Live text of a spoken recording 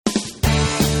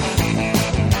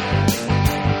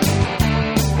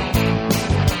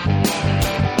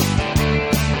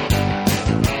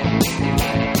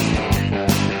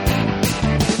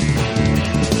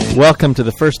Welcome to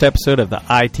the first episode of the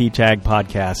I Teach Ag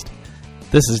podcast.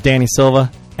 This is Danny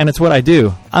Silva, and it's what I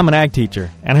do. I'm an ag teacher,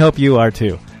 and I hope you are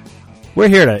too. We're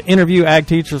here to interview ag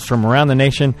teachers from around the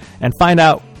nation and find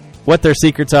out what their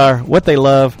secrets are, what they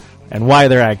love, and why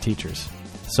they're ag teachers.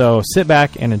 So sit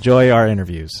back and enjoy our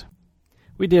interviews.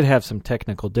 We did have some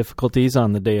technical difficulties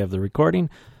on the day of the recording,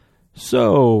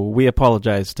 so we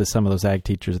apologize to some of those ag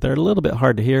teachers. They're a little bit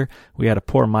hard to hear. We had a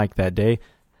poor mic that day.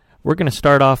 We're going to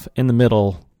start off in the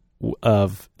middle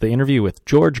of the interview with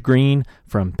George Green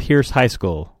from Pierce High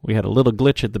School. We had a little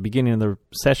glitch at the beginning of the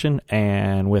session,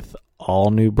 and with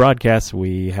all new broadcasts,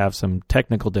 we have some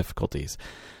technical difficulties.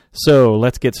 So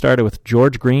let's get started with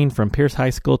George Green from Pierce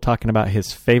High School talking about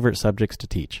his favorite subjects to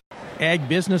teach. Ag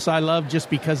business I love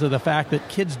just because of the fact that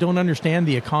kids don't understand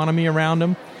the economy around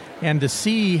them, and to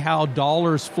see how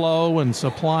dollars flow and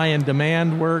supply and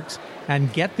demand works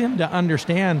and get them to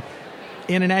understand.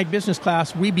 In an ag business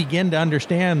class, we begin to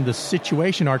understand the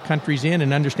situation our country's in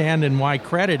and understand why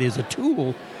credit is a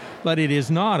tool, but it is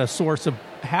not a source of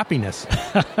happiness.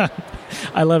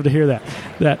 I love to hear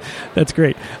that. That's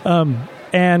great.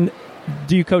 And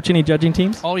do you coach any judging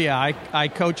teams? Oh, yeah. I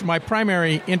coach. My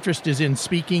primary interest is in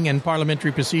speaking and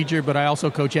parliamentary procedure, but I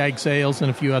also coach ag sales and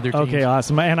a few other teams. Okay,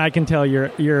 awesome. And I can tell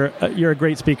you're a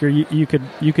great speaker. You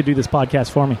could do this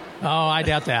podcast for me. Oh, I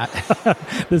doubt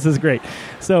that. This is great.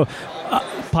 So,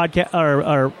 podcast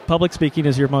or public speaking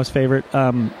is your most favorite.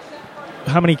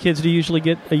 How many kids do you usually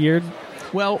get a year?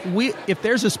 Well, if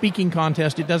there's a speaking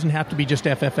contest, it doesn't have to be just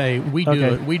FFA. We do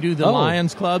it. We do the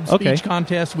Lions Club speech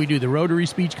contest. We do the Rotary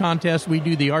speech contest. We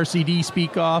do the RCD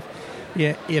speak off.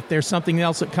 If there's something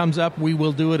else that comes up, we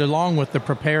will do it along with the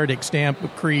prepared extant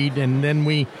creed, and then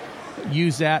we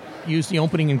use the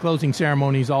opening and closing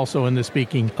ceremonies also in the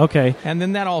speaking. Okay. And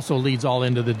then that also leads all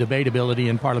into the debatability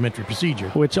and parliamentary procedure.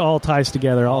 Which all ties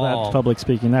together, that public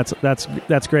speaking.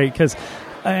 That's great, because...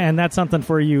 And that's something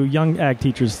for you young ag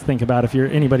teachers to think about if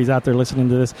anybody's out there listening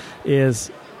to this, is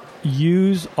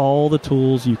use all the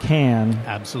tools you can.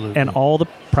 Absolutely. And all the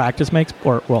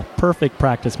perfect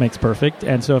practice makes perfect.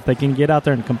 And so if they can get out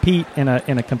there and compete in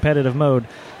a competitive mode,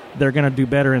 they're going to do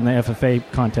better in the FFA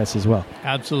contest as well.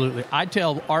 Absolutely. I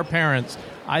tell our parents,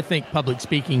 I think public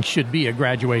speaking should be a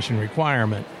graduation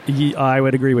requirement. I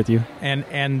would agree with you.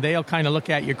 And they'll kind of look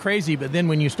at you crazy, but then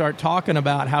when you start talking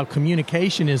about how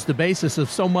communication is the basis of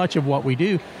so much of what we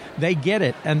do, they get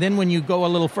it. And then when you go a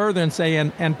little further and say,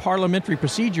 and parliamentary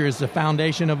procedure is the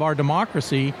foundation of our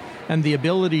democracy and the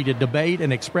ability to debate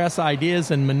and express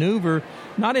ideas and maneuver,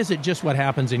 not is it just what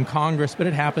happens in Congress, but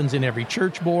it happens in every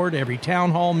church board, every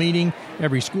town hall meeting,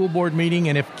 every school board meeting.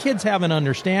 And if kids have an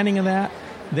understanding of that,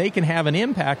 they can have an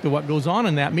impact of what goes on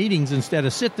in that meetings instead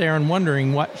of sit there and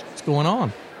wondering what's going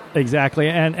on. Exactly.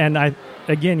 And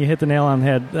again, you hit the nail on the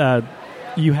head.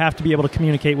 You have to be able to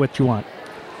communicate what you want.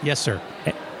 Yes, sir.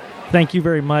 Thank you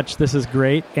very much. This is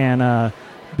great. And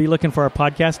be looking for our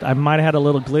podcast. I might have had a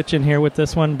little glitch in here with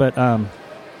this one, but...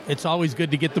 it's always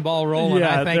good to get the ball rolling.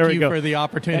 Yeah, I thank you for the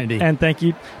opportunity. And thank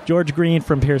you, George Green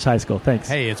from Pierce High School. Thanks.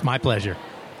 Hey, it's my pleasure.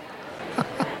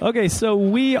 Okay, so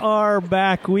we are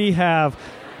back. We have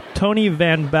Tony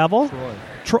Van Bavel.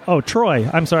 Troy.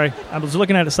 I'm sorry. I was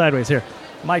looking at it sideways here.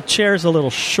 My chair's a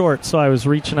little short, so I was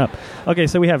reaching up. Okay,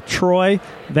 so we have Troy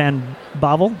Van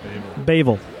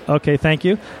Bavel. Okay, thank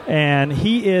you. And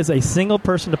he is a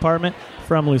single-person department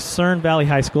from Lucerne Valley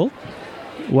High School.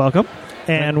 Welcome.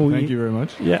 And thank you very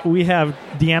much. Yeah, we have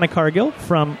Deanna Cargill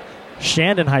from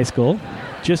Shandon High School,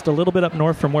 just a little bit up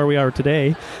north from where we are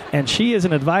today. And she is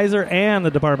an advisor and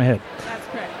the department head. That's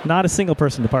correct. Not a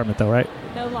single-person department, though, right?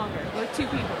 No longer. We're 2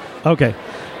 people. Okay.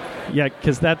 Yeah,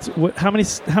 because that's... how many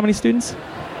students?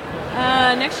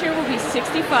 Next year will be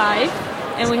 65,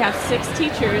 and we have 6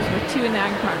 teachers with 2 in the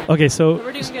ag department. Okay, so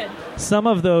we're doing good. Some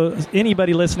of those...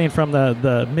 Anybody listening from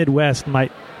the Midwest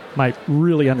might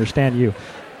really understand you.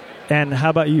 And how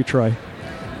about you, Troy?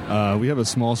 We have a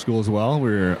small school as well.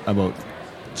 We're about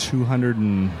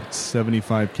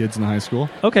 275 kids in the high school.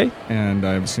 Okay. And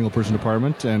I have a single-person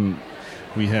department, and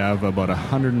we have about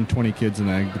 120 kids in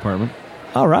the ag department.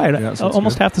 All right. Yeah, so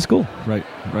almost good. Half the school. Right.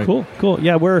 Cool.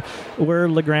 Yeah, we're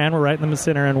LeGrand. We're right in the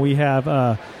center, and we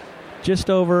have just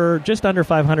under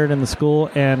 500 in the school,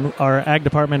 and our ag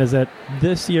department is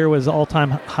this year was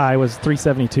all-time high was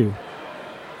 372.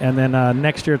 And then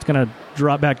next year it's going to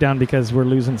drop back down because we're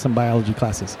losing some biology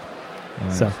classes.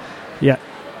 Right. So, yeah,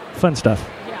 fun stuff.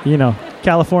 Yeah. You know,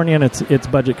 California and its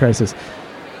budget crisis.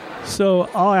 So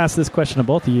I'll ask this question to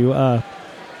both of you.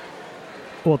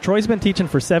 Well, Troy's been teaching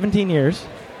for 17 years,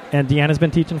 and Deanna's been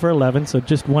teaching for 11, so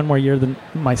just one more year than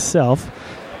myself.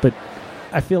 But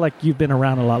I feel like you've been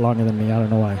around a lot longer than me. I don't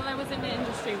know why. Well, I was in the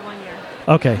industry 1 year.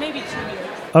 Okay. Maybe 2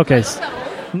 years. Okay. Is that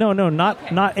old? No, not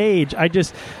Okay. not age. I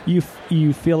just you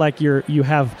feel like you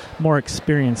have more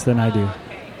experience than I do.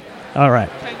 Okay. All right.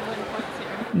 Trying to win points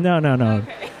here. No.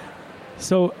 Okay.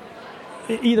 So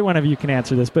either one of you can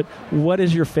answer this, but what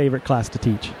is your favorite class to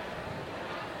teach?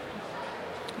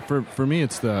 For me,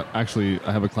 it's I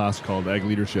have a class called Ag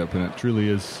Leadership, and it truly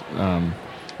is a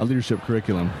leadership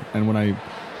curriculum. And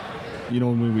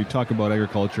when we talk about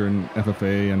agriculture and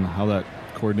FFA and how that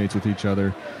coordinates with each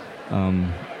other,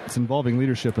 it's involving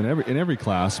leadership in every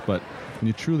class. But when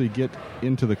you truly get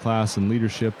into the class and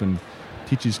leadership and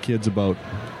teaches kids about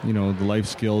the life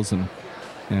skills and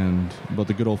about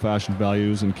the good old-fashioned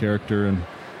values and character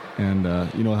and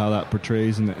how that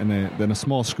portrays, and then a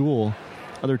small school,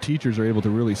 other teachers are able to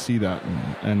really see that,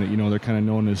 and they're kind of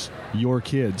known as your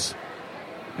kids.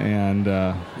 And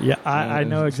I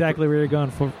know exactly where you're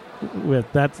going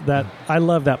with that. I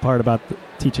love that part about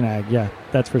teaching ag. Yeah,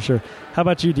 that's for sure. How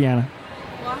about you, Deanna?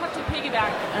 Well, I'll have to piggyback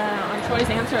on Troy's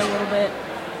answer a little bit.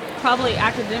 Probably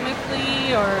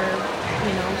academically, or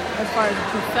as far as the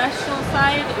professional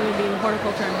side, it would be the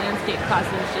horticulture and landscape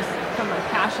classes, just from a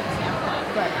passion standpoint.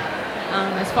 But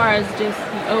as far as just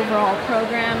the overall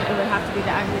program, it would have to be the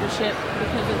ag leadership,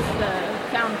 because it's the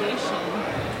foundation,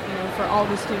 for all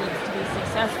the students to be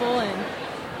successful. And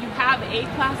you have a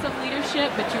class of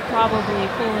leadership, but you probably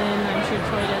pull in, I'm sure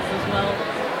Troy does as well,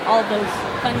 all those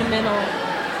fundamental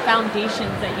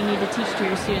foundations that you need to teach to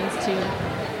your students to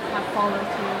have follow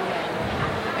through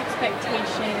and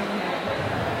expectation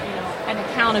and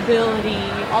accountability,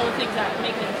 all the things that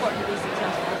make it important to be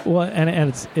successful. Well, and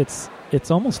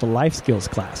it's almost a life skills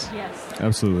class. Yes.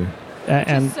 Absolutely.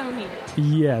 And just so needed.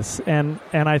 Yes, and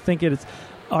I think it's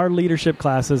our leadership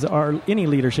classes, any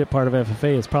leadership part of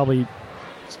FFA is probably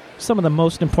some of the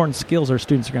most important skills our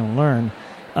students are going to learn.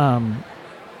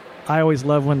 I always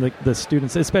love when the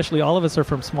students, especially all of us are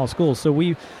from small schools, so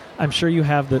I'm sure you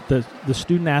have the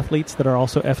student athletes that are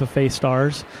also FFA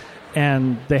stars,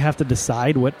 and they have to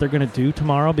decide what they're going to do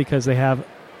tomorrow because they have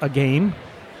a game,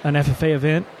 an FFA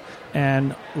event,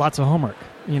 and lots of homework,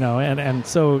 and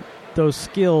so those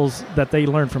skills that they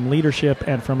learn from leadership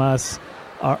and from us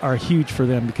are huge for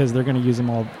them because they're going to use them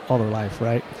all their life,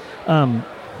 right?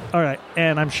 All right,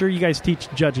 and I'm sure you guys teach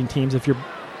judging teams if you're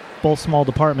both small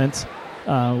departments.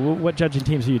 What judging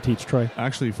teams do you teach, Troy?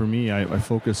 Actually, for me, I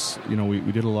focus, we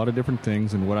did a lot of different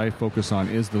things, and what I focus on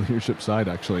is the leadership side,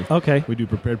 actually. Okay. We do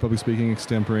prepared public speaking,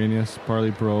 extemporaneous,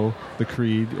 Parley Pro, the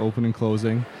Creed, open and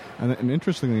closing. And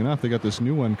interestingly enough, they got this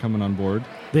new one coming on board.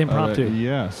 The impromptu.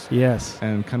 Yes.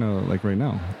 And kind of like right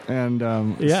now. And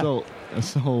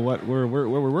so what we're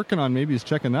working on maybe is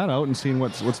checking that out and seeing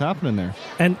what's happening there.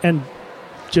 And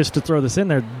just to throw this in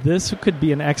there, this could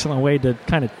be an excellent way to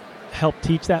kind of help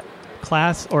teach that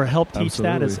class or help teach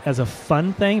Absolutely. that as a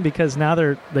fun thing, because now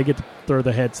they get to throw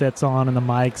the headsets on and the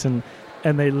mics and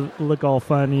they look all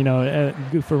fun,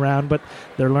 goof around, but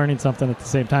they're learning something at the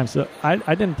same time. So I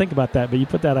didn't think about that, but you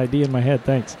put that idea in my head.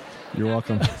 Thanks. You're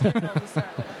welcome.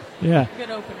 Yeah.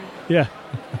 Good opener. Yeah.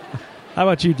 How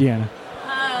about you, Deanna?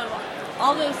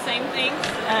 All those same things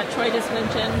Troy just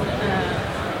mentioned,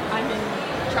 I'm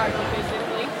in charge of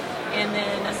basically. And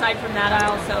then aside from that, I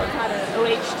also had an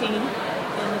OH team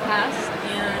in the past.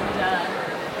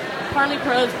 And Parley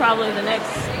Pro is probably the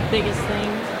next biggest thing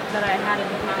that I had in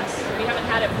the past. We haven't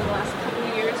had it for the last couple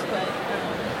of years, but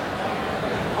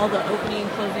all the opening,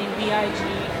 closing, VIG,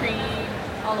 Creed,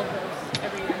 all of those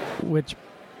every year. Which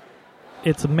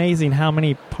it's amazing how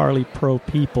many Parley Pro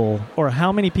people, or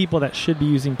how many people that should be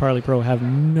using Parley Pro have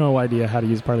no idea how to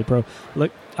use Parley Pro.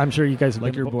 Look, I'm sure you guys have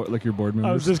like your board members.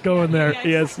 I was just going there.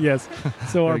 Yes.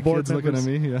 So our board kids members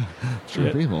looking at me. Yeah, sure.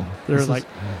 Yeah. People. They're like,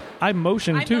 I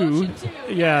motion too.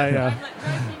 Yeah. I'm like,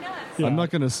 drives me nuts. Yeah. I'm not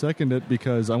going to second it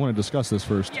because I want to discuss this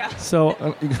first. Yeah.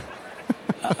 So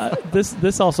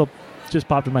this also just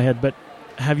popped in my head. But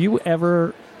have you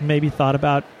ever maybe thought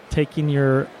about taking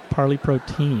your Parley Pro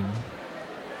team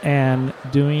and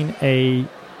doing a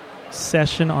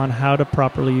session on how to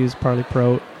properly use Parley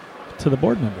Pro to the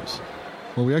board members?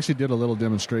 Well, we actually did a little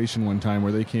demonstration one time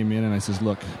where they came in and I says,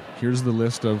 look, here's the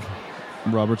list of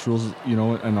Robert's rules,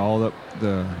 and all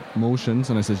the motions.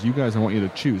 And I says, you guys, I want you to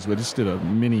choose. We just did a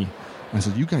mini. I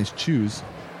said, you guys choose.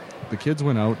 The kids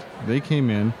went out. They came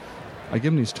in. I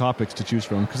give them these topics to choose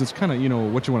from because it's kind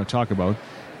of, what you want to talk about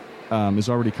is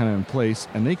already kind of in place.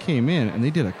 And they came in and they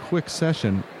did a quick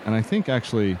session. And I think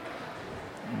actually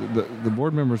the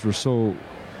board members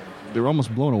they were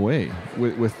almost blown away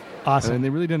with awesome. And they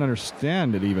really didn't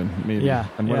understand it even, maybe. Yeah.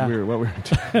 And what we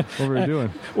were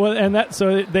doing. Well, and that,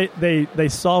 so they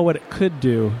saw what it could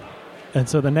do, And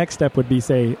so the next step would be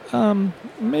say,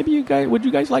 maybe would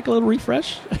you guys like a little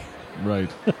refresh?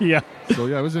 Right. Yeah. So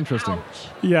yeah, it was interesting.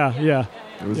 Yeah.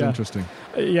 It was interesting.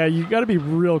 Yeah, you got to be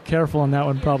real careful on that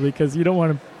one probably because you don't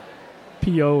want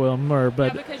to PO them yeah,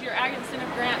 because your Ag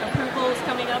Incentive Grant approval is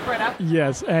coming up right after.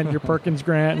 Yes, and your Perkins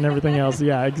Grant and everything else.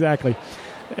 Yeah, exactly.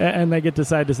 And they get to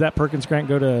decide, does that Perkins Grant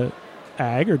go to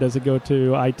Ag or does it go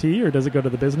to IT or does it go to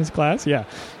the business class? Yeah.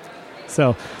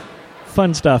 So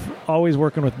fun stuff. Always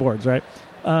working with boards, right?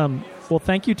 Well,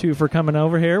 thank you two for coming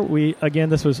over here.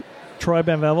 This was Troy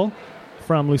Van Bevel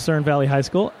from Lucerne Valley High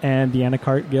School and Deanna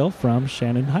Cartgill from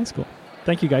Shannon High School.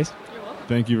 Thank you, guys. You're welcome.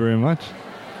 Thank you very much.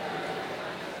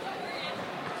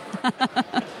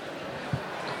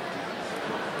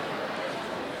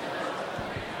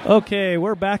 Okay,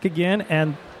 we're back again,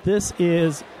 and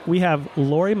we have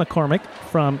Lori McCormick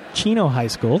from Chino High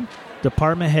School,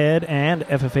 department head and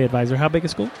FFA advisor. How big a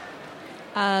school?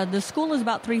 The school is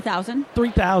about 3,000.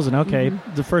 3,000, okay.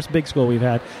 Mm-hmm. The first big school we've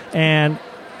had. And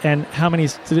how many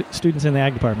students in the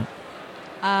ag department?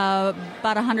 About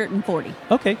 140.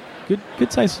 Okay,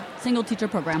 good size. Single teacher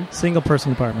program. Single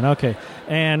person department, okay.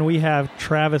 And we have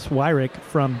Travis Wyrick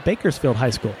from Bakersfield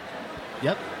High School.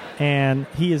 Yep. And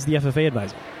he is the FFA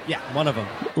advisor. Yeah, one of them.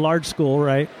 Large school,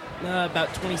 right?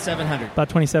 About 2,700. About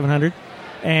 2,700.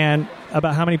 And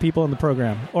about how many people in the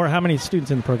program? Or how many students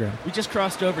in the program? We just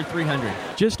crossed over 300.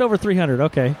 Just over 300,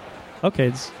 okay. Okay,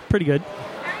 it's pretty good.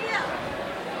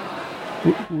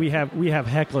 We have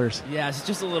hecklers. Yeah, it's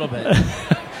just a little bit.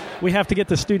 We have to get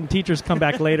the student teachers come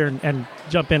back later and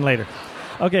jump in later.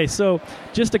 Okay, so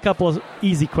just a couple of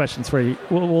easy questions for you.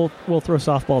 We'll throw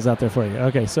softballs out there for you.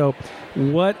 Okay, so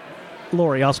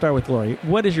Lori, I'll start with Lori.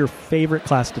 What is your favorite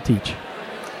class to teach?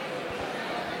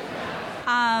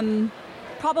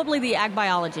 Probably the ag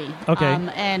biology. Okay.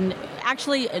 And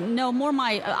actually, no, more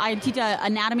I teach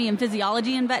anatomy and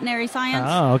physiology in veterinary science.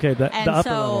 Oh, okay. The upper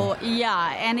so, level.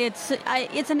 yeah, and it's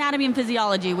anatomy and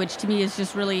physiology, which to me is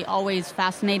just really always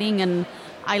fascinating, and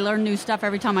I learn new stuff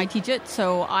every time I teach it,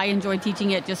 so I enjoy teaching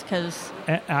it just because.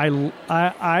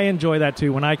 I enjoy that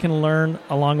too, when I can learn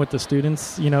along with the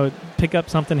students, pick up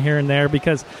something here and there,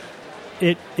 because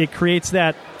it creates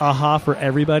that aha for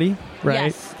everybody,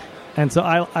 right? Yes. And so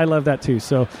I love that too.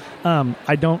 So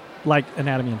I don't like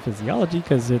anatomy and physiology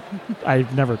because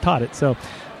I've never taught it. So,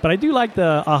 but I do like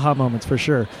the aha moments for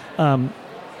sure. How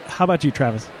about you,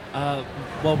 Travis?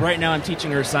 Well, right now I'm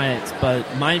teaching earth science, but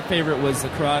my favorite was the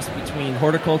cross between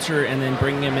horticulture and then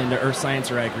bringing them into earth science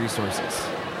or ag resources.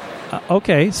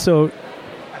 Okay, so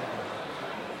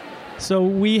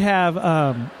we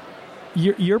have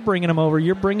you're bringing them over.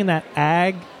 You're bringing that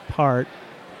ag part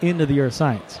into the earth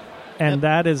science. And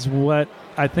that is what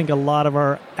I think a lot of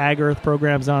our ag earth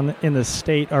programs in the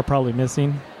state are probably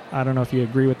missing. I don't know if you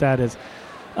agree with that.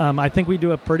 I think we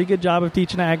do a pretty good job of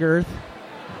teaching ag earth.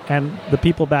 And the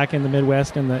people back in the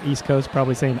Midwest and the East Coast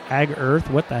probably saying, ag earth,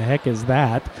 what the heck is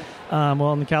that?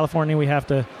 Well, in California,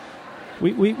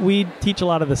 we teach a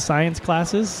lot of the science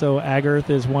classes. So ag earth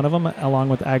is one of them, along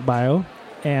with ag bio.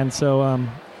 And so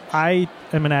I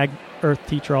am an ag earth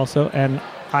teacher also. And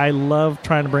I love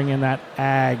trying to bring in that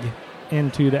ag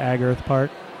into the ag earth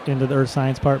part, into the earth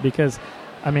science part, because,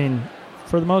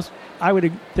 I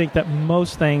would think that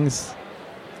most things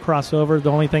cross over. The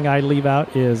only thing I leave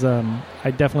out is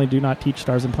I definitely do not teach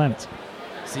stars and planets.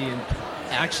 See,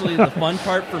 actually, the fun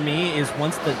part for me is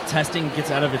once the testing gets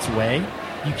out of its way,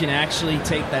 you can actually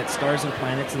take that stars and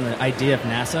planets and the idea of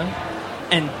NASA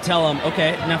and tell them,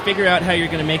 okay, now figure out how you're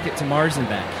going to make it to Mars and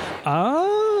back.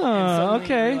 And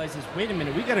okay. Realizes, wait a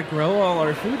minute, we got to grow all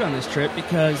our food on this trip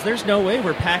because there's no way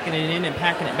we're packing it in and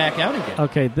packing it back out again.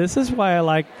 Okay, this is why I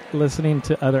like listening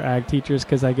to other ag teachers,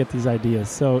 because I get these ideas.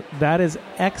 So that is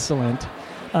excellent,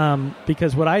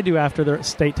 because what I do after the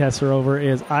state tests are over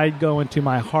is I go into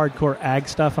my hardcore ag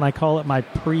stuff, and I call it my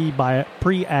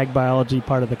pre-ag biology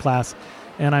part of the class,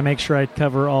 and I make sure I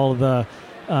cover all the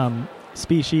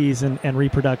species and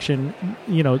reproduction,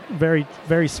 very,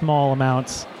 very small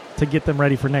amounts, to get them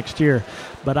ready for next year.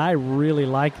 But I really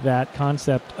like that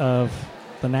concept of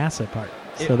the NASA part.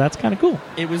 So that's kind of cool.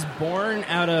 It was born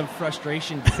out of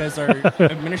frustration because our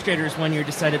administrators one year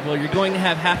decided, well, you're going to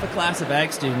have half a class of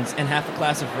ag students and half a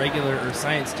class of regular earth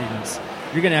science students.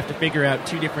 You're going to have to figure out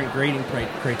two different grading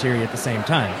criteria at the same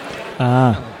time.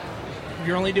 If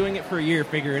you're only doing it for a year,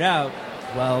 figure it out.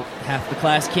 Well, half the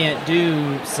class can't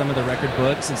do some of the record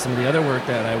books and some of the other work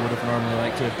that I would have normally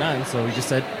liked to have done. So we just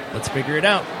said, let's figure it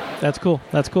out. That's cool.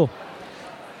 That's cool.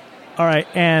 All right.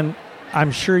 And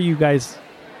I'm sure you guys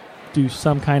do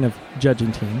some kind of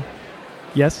judging team.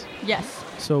 Yes? Yes.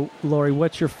 So, Lori,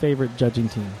 what's your favorite judging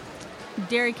team?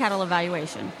 Dairy cattle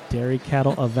evaluation. Dairy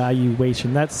cattle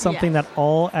evaluation. That's something Yes. that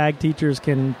all ag teachers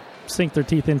can sink their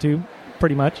teeth into,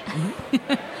 pretty much.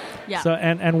 Yeah. So,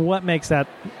 and what makes that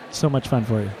so much fun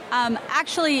for you?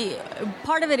 Actually,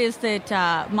 part of it is that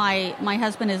my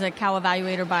husband is a cow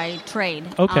evaluator by trade.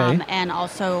 Okay. And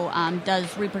also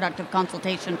does reproductive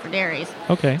consultation for dairies.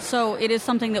 Okay. So it is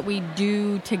something that we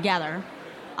do together.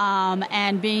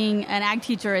 And being an ag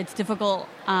teacher, it's difficult.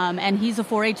 And he's a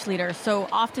 4-H leader. So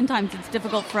oftentimes it's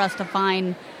difficult for us to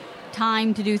find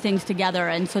time to do things together.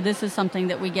 And so this is something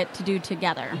that we get to do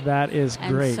together. That is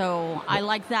And great. so I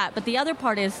like that. But the other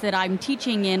part is that I'm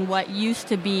teaching in what used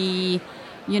to be,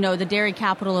 the dairy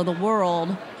capital of the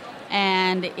world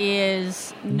and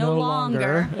is no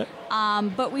longer.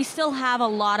 But we still have a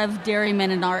lot of dairymen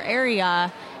in our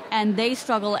area, and they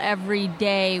struggle every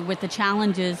day with the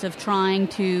challenges of trying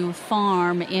to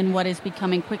farm in what is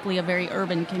becoming quickly a very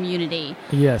urban community.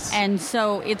 Yes. And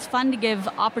so it's fun to give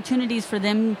opportunities for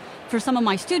them, for some of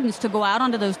my students, to go out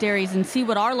onto those dairies and see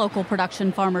what our local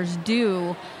production farmers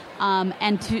do.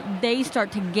 They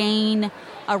start to gain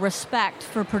a respect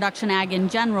for production ag in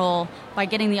general by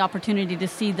getting the opportunity to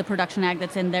see the production ag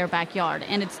that's in their backyard.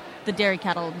 And it's the dairy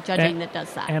cattle judging that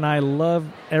does that. And I love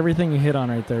everything you hit on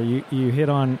right there. You hit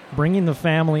on bringing the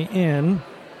family in,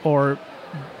 or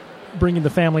bringing the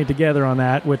family together on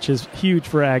that, which is huge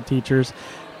for ag teachers.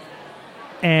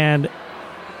 And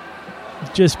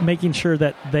just making sure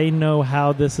that they know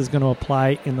how this is going to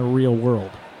apply in the real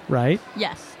world, right?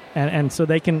 Yes. And so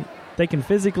they can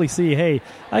physically see, hey,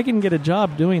 I can get a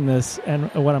job doing this and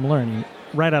what I'm learning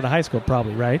right out of high school,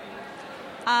 probably, right?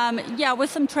 Yeah, with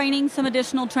some training, some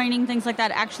additional training, things like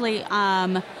that. Actually,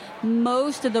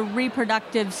 most of the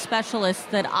reproductive specialists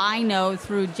that I know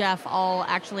through Jeff all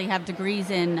actually have degrees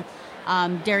in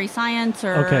dairy science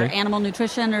or animal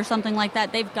nutrition or something like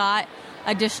that. They've got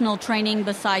additional training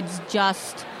besides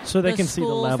just so they can see the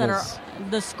levels.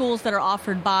 The schools that are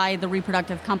offered by the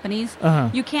reproductive companies.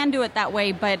 You can do it that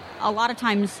way, but a lot of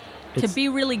times to be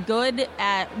really good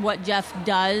at what Jeff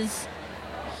does,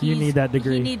 you need that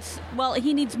degree.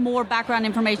 He needs more background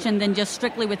information than just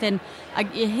strictly within.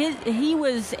 He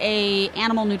was a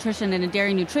animal nutrition and a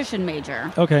dairy nutrition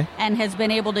major. Okay. And has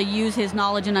been able to use his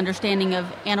knowledge and understanding of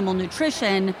animal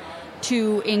nutrition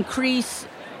to increase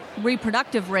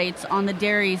reproductive rates on the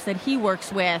dairies that he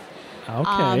works with.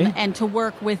 Okay. And to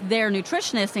work with their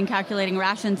nutritionists in calculating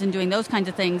rations and doing those kinds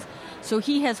of things. So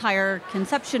he has higher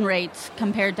conception rates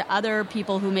compared to other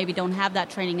people who maybe don't have that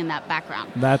training and that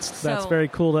background. That's very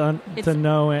cool to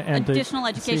know. And additional to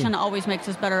education see. always makes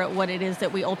us better at what it is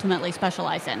that we ultimately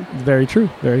specialize in. Very true.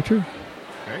 Very true.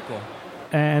 Very cool.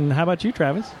 And how about you,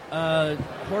 Travis?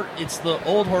 It's the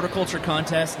old horticulture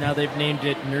contest. Now they've named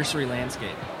it Nursery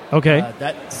Landscape. Okay.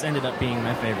 That's ended up being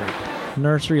my favorite.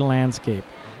 Nursery Landscape.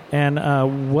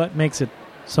 And what makes it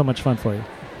so much fun for you?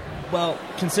 Well,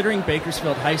 considering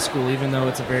Bakersfield High School, even though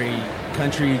it's a very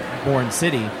country-born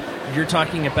city, you're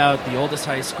talking about the oldest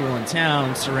high school in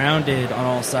town, surrounded on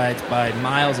all sides by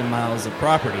miles and miles of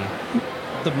property.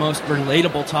 The most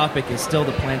relatable topic is still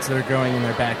the plants that are growing in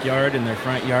their backyard, in their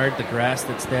front yard, the grass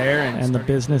that's there, and the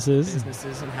businesses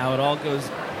and how it all goes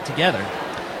together.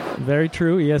 Very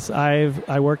true. Yes,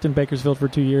 I worked in Bakersfield for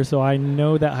 2 years, so I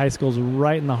know that high school's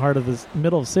right in the heart of the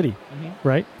middle of the city,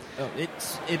 right? Oh,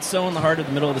 it's so in the heart of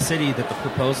the middle of the city that the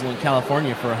proposal in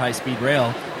California for a high-speed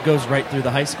rail goes right through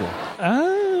the high school.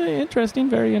 Interesting.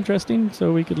 Very interesting.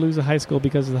 So we could lose a high school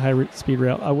because of the high-speed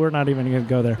rail. We're not even going to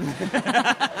go there.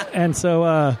 And so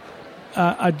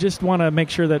I just want to make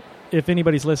sure that if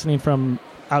anybody's listening from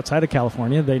outside of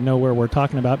California, they know where we're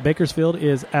talking about. Bakersfield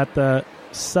is at the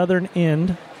southern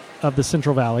end of the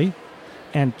Central Valley,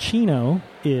 and Chino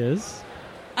is...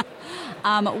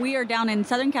 We are down in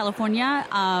Southern California.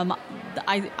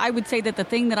 I would say that the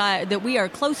thing that we are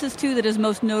closest to that is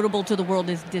most notable to the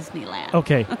world is Disneyland.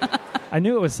 Okay. I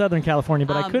knew it was Southern California,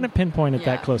 but I couldn't pinpoint it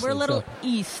that closely. We're a little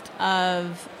east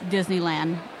of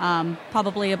Disneyland.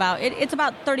 Probably it's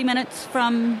about 30 minutes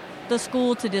from the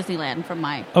school to Disneyland from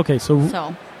my... Okay, so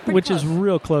which close. Is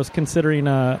real close considering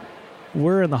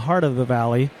we're in the heart of the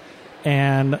valley,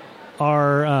 and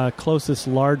our closest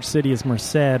large city is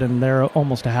Merced, and they're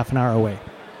almost a half an hour away.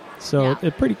 So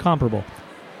it's pretty comparable,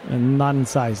 and not in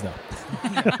size, though.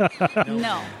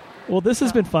 No. Well, this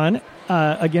has been fun.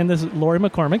 Again, this is Lori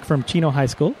McCormick from Chino High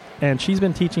School, and she's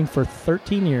been teaching for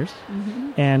 13 years.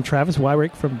 And Travis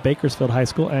Wyrick from Bakersfield High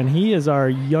School, and he is our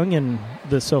youngin'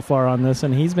 so far on this,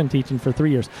 and he's been teaching for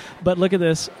 3 years. But look at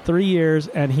this, 3 years,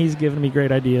 and he's given me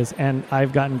great ideas, and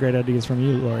I've gotten great ideas from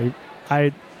you, Lori.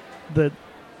 The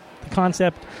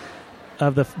concept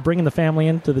of bringing the family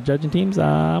into the judging teams,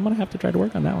 I'm going to have to try to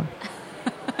work on that one.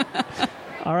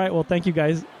 All right. Well, thank you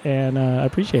guys, and I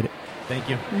appreciate it. Thank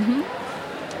you.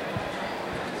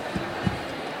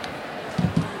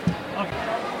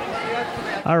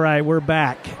 All right, we're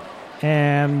back,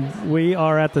 and we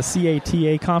are at the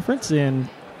CATA conference in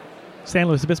San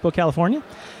Luis Obispo, California,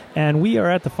 and we are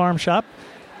at the farm shop,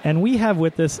 and we have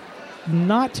with us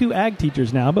not two ag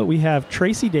teachers now, but we have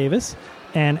Tracy Davis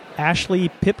and Ashley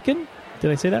Pipkin.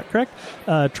 Did I say that correct?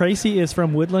 Tracy is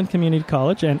from Woodland Community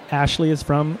College, and Ashley is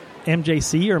from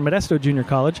MJC, or Modesto Junior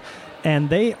College, and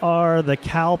they are the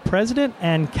Cal president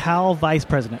and Cal vice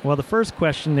president. Well, the first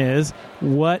question is,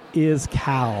 what is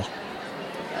Cal?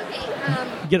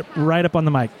 Get right up on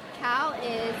the mic. Cal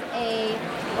is a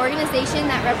organization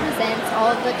that represents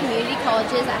all of the community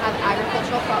colleges that have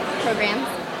agricultural programs,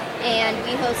 and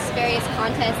we host various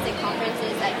contests and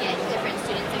conferences that get different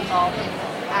students involved in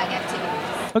ag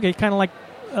activities. Okay, kind of like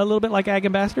a little bit like Ag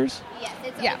Ambassadors? Yes,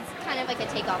 it's kind of like a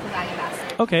takeoff of Ag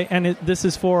Ambassadors. Okay, and this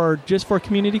is just for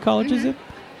community colleges?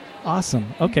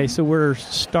 Awesome. Okay, so we're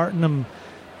starting them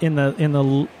in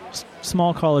the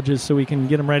small colleges so we can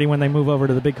get them ready when they move over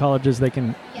to the big colleges. They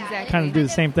can kind of do the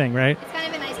same thing, right? It's kind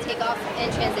of a nice takeoff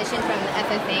and transition from the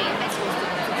FFA and high school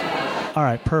students as well. All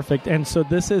right, perfect. And so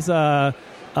this is a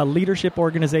leadership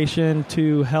organization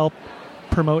to help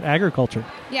promote agriculture.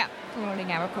 Yeah,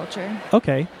 promoting agriculture.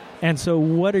 Okay. And so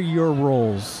what are your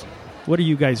roles? What are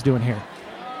you guys doing here?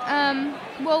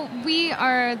 Well, we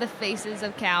are the faces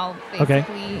of Cal,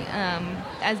 basically,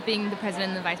 as being the president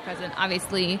and the vice president,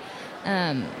 obviously.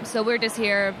 So we're just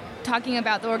here talking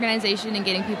about the organization and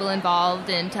getting people involved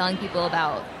and telling people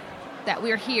about that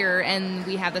we're here and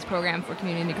we have this program for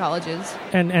community colleges.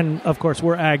 And of course,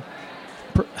 we're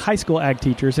high school ag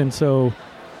teachers, and so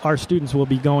our students will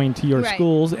be going to your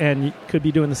schools and could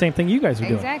be doing the same thing you guys are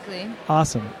doing. Exactly.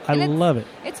 Awesome. I love it.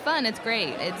 It's fun. It's great.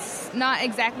 It's not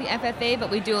exactly FFA,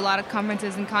 but we do a lot of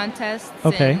conferences and contests.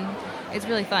 Okay. And it's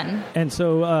really fun. And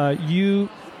so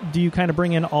do you kind of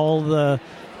bring in all the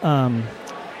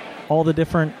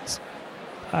different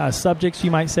subjects, you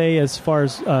might say, as far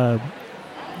as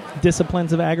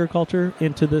disciplines of agriculture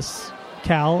into this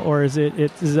Cal, or is it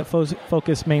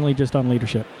focused mainly just on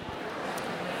leadership?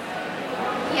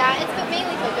 Yeah, it's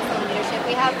mainly focused on leadership.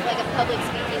 We have like a public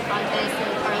speaking contest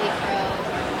and Carly Crow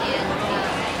and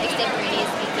extemporaneous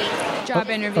speaking. Job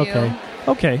interview.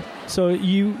 Okay. So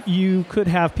you could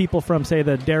have people from, say,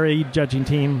 the dairy judging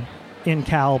team in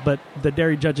Cal, but the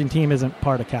dairy judging team isn't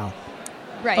part of Cal.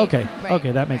 Right. Okay. Right.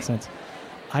 Okay, that makes sense.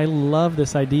 I love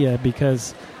this idea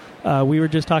because we were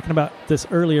just talking about this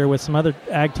earlier with some other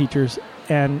ag teachers,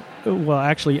 and well,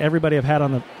 actually everybody I've had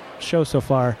on the show so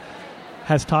far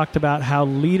has talked about how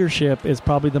leadership is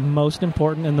probably the most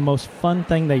important and the most fun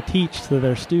thing they teach to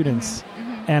their students,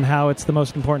 and how it's the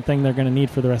most important thing they're going to need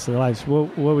for the rest of their lives.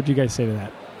 What would you guys say to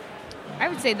that? I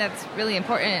would say that's really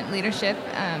important, leadership.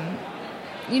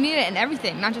 You need it in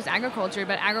everything, not just agriculture,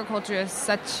 but agriculture is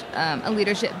such a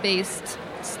leadership-based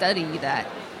study that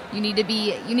you need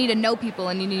to know people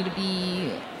and you need to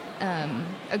be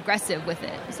aggressive with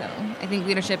it. So I think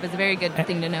leadership is a very good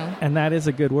thing to know. And that is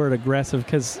a good word, aggressive,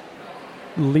 because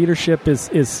leadership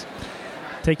is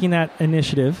taking that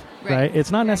initiative, right?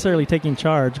 It's not necessarily taking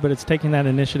charge, but it's taking that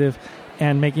initiative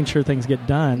and making sure things get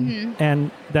done. And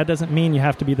that doesn't mean you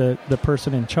have to be the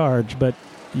person in charge, but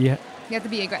you have to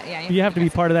be you have to be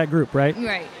part of that group, right?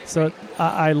 Right. So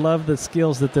I love the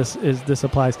skills that this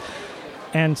applies.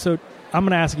 And so I'm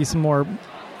going to ask you some more,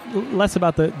 less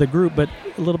about the group, but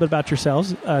a little bit about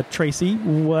yourselves. Tracy,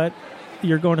 what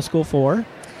you're going to school for?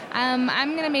 I'm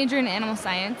going to major in animal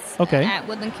science at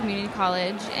Woodland Community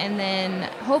College, and then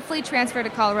hopefully transfer to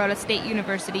Colorado State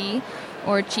University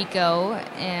or Chico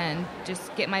and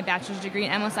just get my bachelor's degree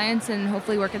in animal science and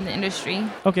hopefully work in the industry.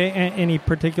 Okay, any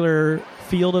particular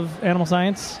field of animal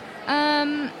science?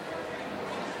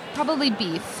 Probably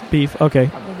beef. Beef, okay.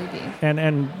 Probably beef.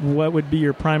 And what would be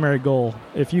your primary goal?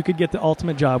 If you could get the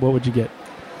ultimate job, what would you get?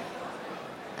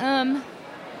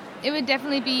 It would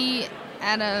definitely be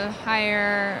at a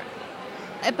higher,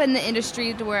 up in the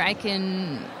industry to where I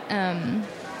can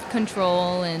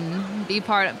control and be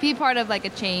part of like a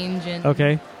change. And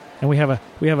okay, and we have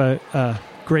a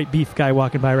great beef guy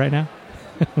walking by right now.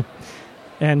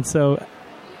 And so,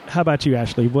 how about you,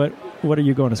 Ashley? What are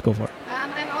you going to school for?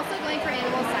 I'm also going for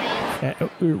animal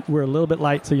science. We're a little bit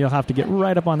light, so you'll have to get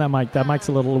right up on that mic. That mic's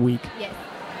a little weak. Yes,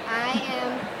 I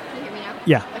am. Can you hear me now?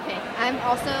 Yeah. Okay, I'm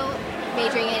also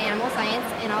majoring in animal science,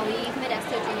 and I'll leave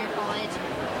Modesto Junior College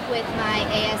with my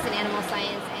AS in animal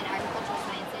science and agricultural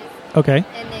sciences. Okay.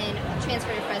 And then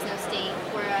transfer to Fresno State,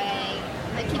 where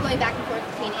I keep going back and forth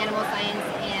between animal science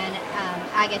and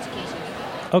ag education.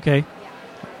 Okay.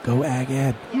 Go Ag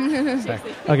Ed.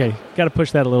 Okay, got to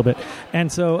push that a little bit.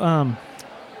 And so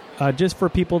just for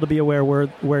people to be aware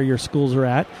where your schools are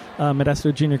at,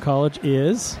 Modesto Junior College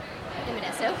is... In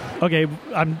Modesto. Okay,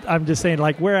 I'm just saying,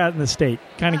 like, where at in the state?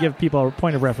 Kind of give people a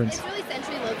point of reference. It's really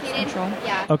centrally located.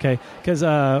 Yeah. Okay, because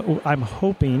I'm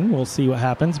hoping, we'll see what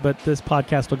happens, but this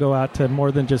podcast will go out to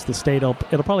more than just the state. It'll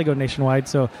probably go nationwide,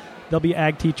 so there'll be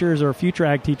ag teachers or future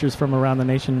ag teachers from around the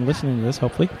nation listening to this,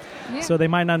 hopefully. Yeah. So they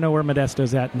might not know where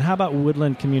Modesto's at. And how about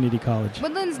Woodland Community College?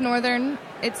 Woodland's northern.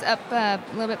 It's up a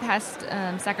little bit past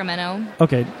Sacramento.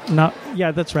 Okay,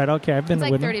 yeah, that's right. Okay, I've been It's to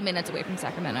like Woodland. 30 minutes away from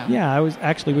Sacramento. Yeah,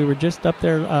 we were just up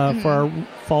there for our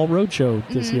fall road show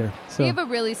this year. So We have a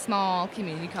really small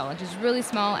community college. It's a really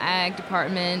small ag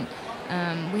department.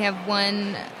 We have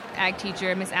one ag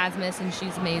teacher, Miss Asmus, and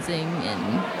she's amazing.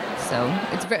 And so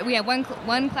we have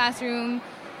one classroom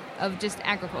of just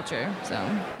agriculture. So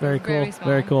very cool, very small.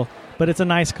 very cool. But it's a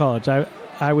nice college.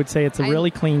 I would say it's a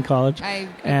really clean college. I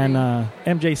and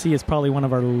agree. MJC is probably one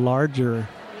of our larger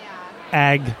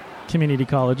ag community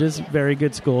colleges. Very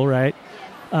good school, right?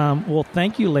 Well,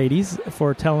 thank you, ladies,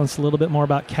 for telling us a little bit more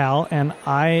about Cal. And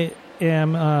I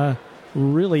am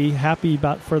really happy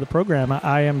for the program.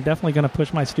 I am definitely going to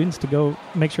push my students to go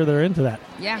make sure they're into that.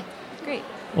 Yeah, great.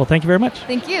 Well, thank you very much.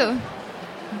 Thank you.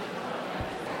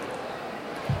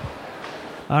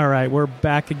 All right, we're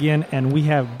back again, and we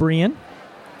have Brian.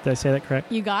 Did I say that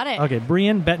correct? You got it. Okay,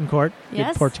 Brian Betancourt.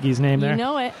 Yes. Good Portuguese name there. You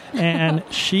know it. And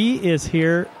she is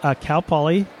here, a Cal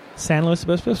Poly San Luis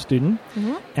Obispo student,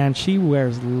 and she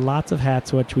wears lots of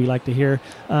hats, which we like to hear.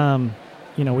 We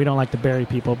don't like to bury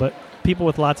people, but people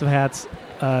with lots of hats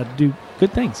do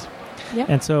good things. Yep.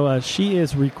 And so she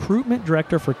is recruitment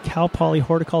director for Cal Poly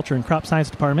Horticulture and Crop Science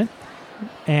Department.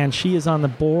 And she is on the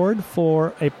board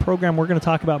for a program we're going to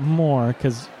talk about more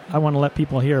because I want to let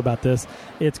people hear about this.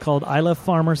 It's called I Love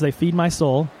Farmers, They Feed My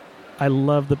Soul. I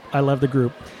love the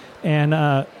group.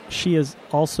 And she is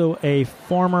also a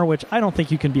former, which I don't think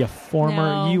you can be a former.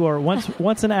 No. You are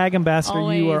once an ag ambassador.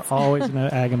 Always. You are always an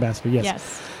ag ambassador. Yes.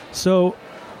 Yes. So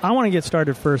I want to get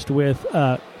started first with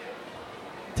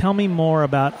tell me more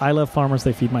about I Love Farmers,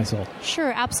 They Feed My Soul.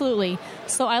 Sure, absolutely.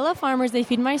 So I Love Farmers, They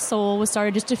Feed My Soul was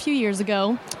started just a few years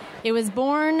ago. It was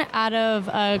born out of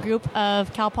a group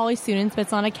of Cal Poly students, but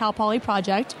it's not a Cal Poly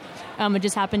project. It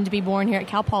just happened to be born here at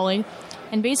Cal Poly.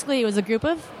 And basically it was a group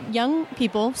of young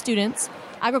people, students,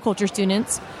 agriculture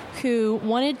students, who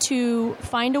wanted to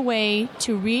find a way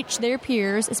to reach their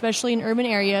peers, especially in urban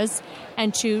areas,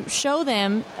 and to show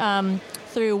them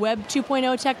through Web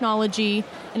 2.0 technology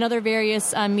and other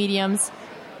various mediums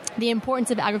the importance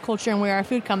of agriculture and where our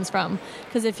food comes from.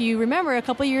 Because if you remember, a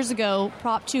couple of years ago,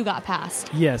 Prop 2 got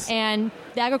passed. Yes. And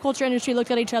the agriculture industry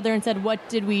looked at each other and said, what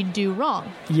did we do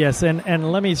wrong? Yes,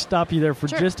 and let me stop you there for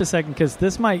just a second, because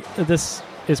this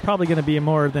is probably going to be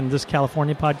more than just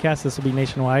California podcast. This will be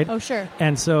nationwide. Oh, sure.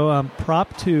 And so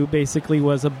Prop 2 basically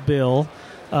was a bill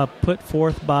put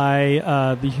forth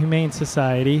by the Humane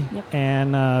Society. Yep.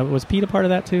 And was Pete a part of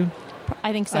that too?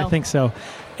 I think so. I think so.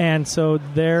 And so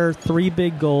their three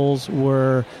big goals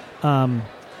were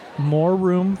more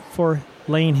room for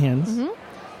laying hens,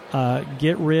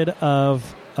 get rid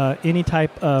of any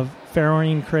type of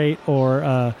farrowing crate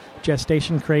or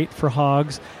gestation crate for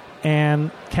hogs,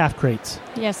 and calf crates.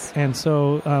 Yes. And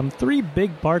so three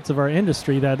big parts of our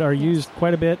industry that are used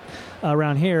quite a bit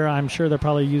around here. I'm sure they're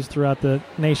probably used throughout the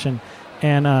nation.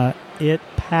 And it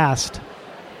passed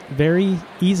very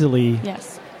easily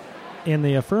in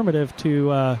the affirmative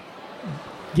to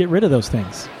get rid of those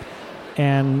things.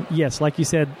 And yes, like you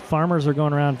said, farmers are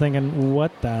going around thinking,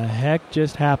 what the heck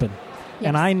just happened? Yes.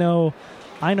 And I know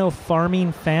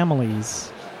farming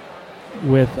families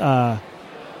with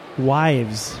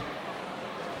wives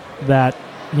that,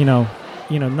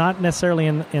 not necessarily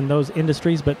in those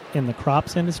industries, but in the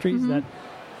crops industries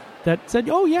that said,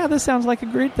 oh, yeah, this sounds like a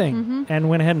great thing, and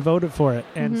went ahead and voted for it.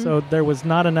 And so there was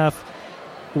not enough,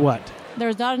 what? There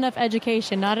was not enough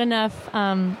education, not enough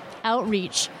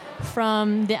outreach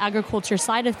from the agriculture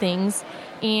side of things,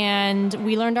 and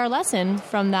we learned our lesson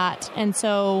from that. And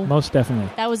so most definitely,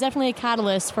 that was definitely a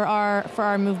catalyst for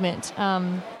our movement.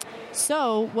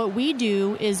 So what we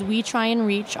do is we try and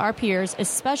reach our peers,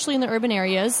 especially in the urban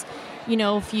areas.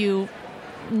 If you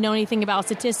know anything about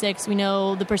statistics, we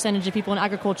know the percentage of people in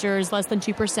agriculture is less than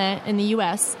 2% in the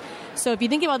U.S. So if you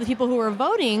think about the people who are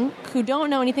voting who don't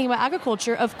know anything about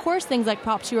agriculture, of course things like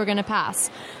Prop 2 are going to pass.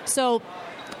 So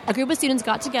a group of students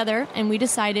got together and we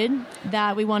decided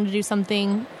that we wanted to do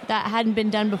something that hadn't been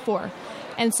done before.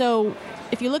 And so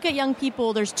if you look at young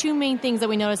people, there's two main things that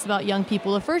we notice about young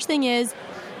people. The first thing is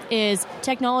is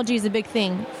technology is a big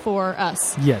thing for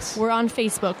us. Yes. We're on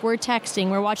Facebook, we're texting,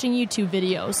 we're watching YouTube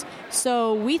videos.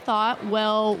 So we thought,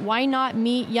 well, why not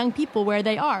meet young people where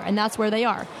they are? And that's where they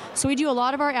are. So we do a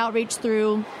lot of our outreach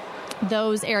through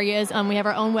those areas. We have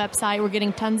our own website. We're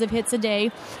getting tons of hits a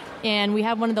day. And we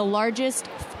have one of the largest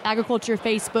agriculture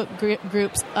Facebook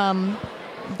groups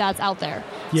that's out there.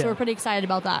 Yeah. So we're pretty excited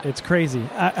about that. It's crazy.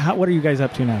 What are you guys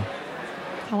up to now?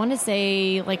 I want to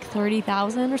say like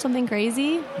 30,000 or something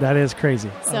crazy. That is crazy.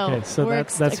 So, okay, so we're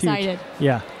that's excited huge.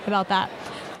 Yeah. about that.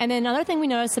 And then another thing we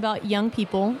notice about young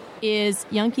people is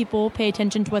young people pay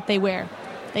attention to what they wear.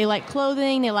 They like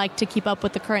clothing. They like to keep up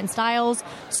with the current styles.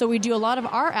 So we do a lot of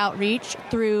our outreach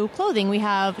through clothing. We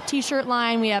have a T-shirt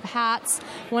line. We have hats.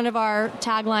 One of our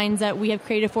taglines that we have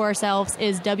created for ourselves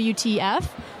is WTF.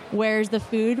 Where's the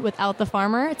food without the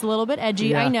farmer? It's a little bit edgy,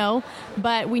 Yeah. I know,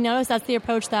 but we notice that's the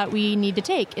approach that we need to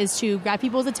take, is to grab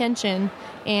people's attention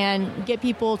and get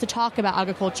people to talk about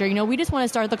agriculture. You know, we just want to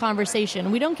start the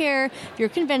conversation. We don't care if you're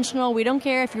conventional. We don't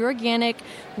care if you're organic.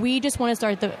 We just want to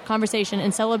start the conversation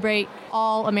and celebrate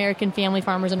all American family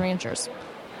farmers and ranchers.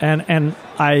 And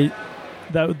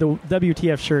the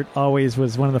WTF shirt always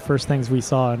was one of the first things we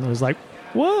saw, and it was like,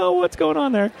 whoa, what's going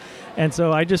on there? And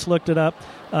so I just looked it up.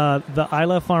 The I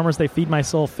Love Farmers, They Feed My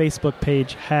Soul Facebook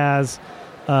page has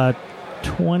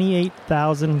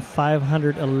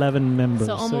 28,511 members.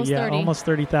 So almost 30. Almost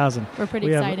 30,000. We're pretty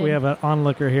excited. We have an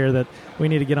onlooker here that we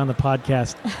need to get on the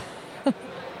podcast.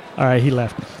 All right, he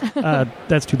left.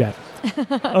 That's too bad.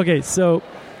 Okay, so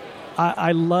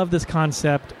I love this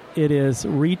concept. It is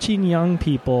reaching young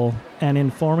people and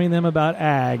informing them about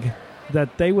ag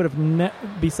that they would have,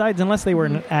 besides, unless they were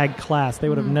in an ag class, they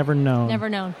would have never known. Never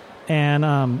known.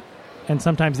 And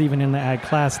sometimes even in the ag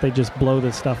class, they just blow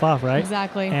this stuff off, right?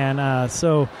 Exactly. And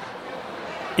so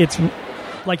it's,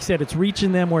 like you said, it's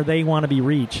reaching them where they want to be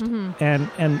reached.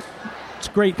 And it's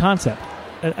a great concept.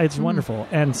 It's wonderful.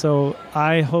 And so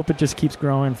I hope it just keeps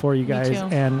growing for you guys. Me too.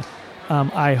 And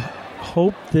I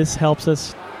hope this helps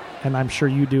us, and I'm sure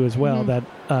you do as well, that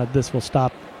this will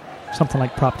stop something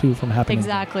like Prop 2 from happening.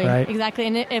 Exactly. Right? Exactly.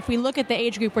 And if we look at the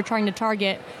age group we're trying to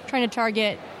target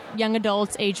young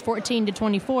adults age 14 to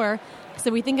 24.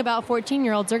 So we think about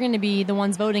 14-year-olds, they're going to be the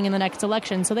ones voting in the next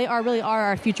election. So they really are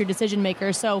our future decision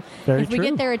makers. So Very if we true.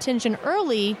 get their attention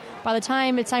early, by the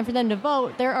time it's time for them to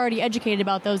vote, they're already educated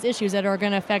about those issues that are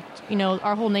going to affect,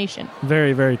 our whole nation.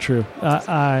 Very, very true.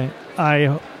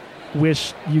 I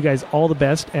wish you guys all the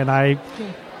best, and I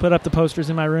put up the posters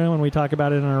in my room, and we talk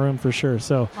about it in our room for sure.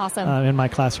 So Awesome. In my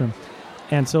classroom.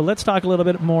 And so let's talk a little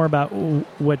bit more about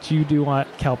what you do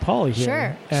at Cal Poly here.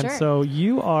 Sure, And sure. so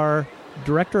you are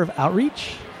Director of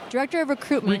Outreach? Director of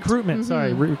Recruitment.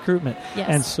 Recruitment. Yes.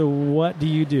 And so what do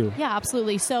you do? Yeah,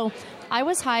 absolutely. So I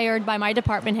was hired by my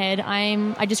department head.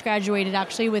 I just graduated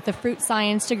actually with a fruit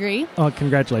science degree. Oh,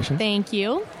 congratulations. Thank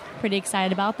you. Pretty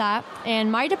excited about that.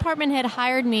 And my department head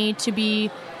hired me to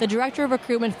be the Director of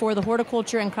Recruitment for the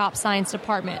Horticulture and Crop Science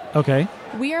Department. Okay.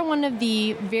 We are one of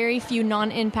the very few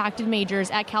non-impacted majors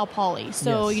at Cal Poly.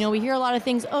 So, Yes. we hear a lot of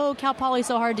things, Cal Poly's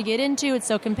so hard to get into, it's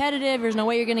so competitive, there's no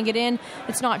way you're going to get in.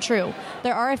 It's not true.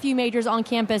 There are a few majors on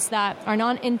campus that are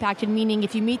non-impacted, meaning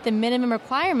if you meet the minimum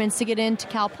requirements to get into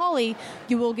Cal Poly,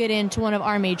 you will get into one of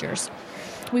our majors.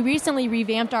 We recently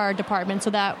revamped our department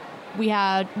so that we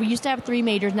used to have 3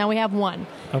 majors, now we have 1.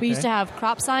 Okay. We used to have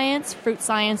crop science, fruit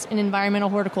science, and environmental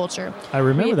horticulture. I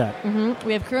remember that.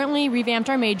 We have currently revamped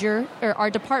our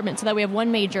department so that we have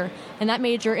 1 major, and that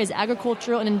major is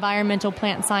agricultural and environmental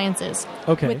plant sciences.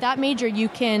 Okay. With that major, you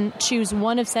can choose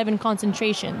one of 7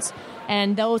 concentrations,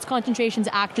 and those concentrations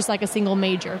act just like a single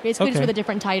major, basically just Okay. with a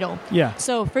different title. Yeah.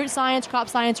 So fruit science, crop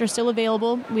science are still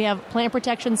available. We have plant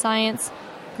protection science,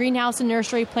 greenhouse and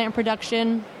nursery plant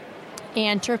production,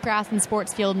 and turfgrass and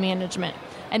sports field management.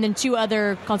 And then 2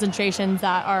 other concentrations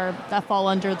that fall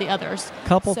under the others.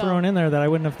 Couple So- thrown in there that I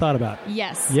wouldn't have thought about.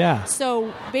 Yes. Yeah.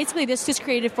 So basically this is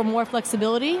created for more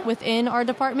flexibility within our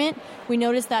department. We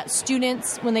notice that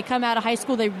students, when they come out of high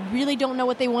school, they really don't know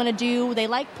what they want to do. They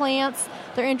like plants,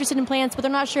 they're interested in plants, but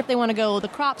they're not sure if they want to go the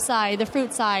crop side, the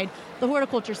fruit side, the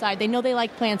horticulture side. They know they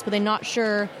like plants, but they're not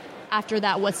sure after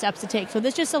that what steps to take. So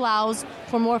this just allows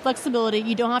for more flexibility.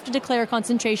 You don't have to declare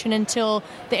concentration until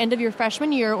the end of your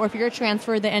freshman year, or if you're a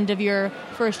transfer, the end of your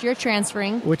first year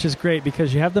transferring. Which is great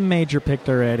because you have the major picked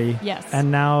already. Yes.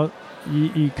 And now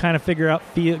you kind of figure out,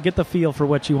 get the feel for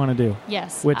what you want to do.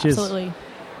 Yes, Which absolutely. is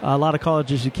a lot of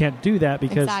colleges you can't do that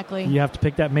because Exactly. you have to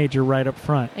pick that major right up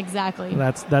front. Exactly.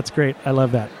 That's great. I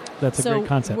love that. That's a great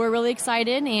concept. We're really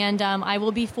excited, and I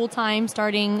will be full-time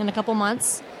starting in a couple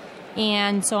months.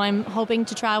 And so I'm hoping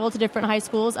to travel to different high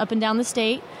schools up and down the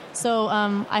state. So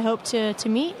I hope to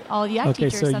meet all of you ag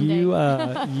teachers someday.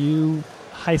 Okay, so you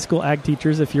high school ag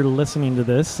teachers, if you're listening to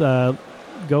this,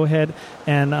 go ahead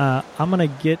and I'm going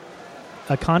to get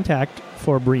a contact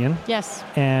for Brian. Yes.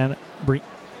 And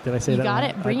did I say you that? You got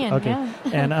it, Brian. Okay. Yeah.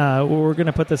 And we're going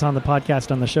to put this on the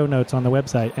podcast on the show notes on the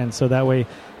website. And so that way,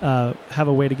 have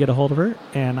a way to get a hold of her.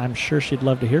 And I'm sure she'd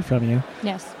love to hear from you.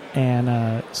 Yes.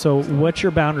 And so what's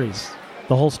your boundaries?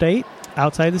 The whole state?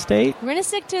 Outside the state? We're going to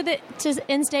stick to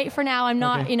in-state for now. I'm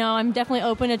not, I'm definitely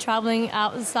open to traveling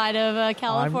outside of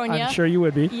California. I'm sure you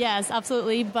would be. Yes,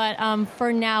 absolutely. But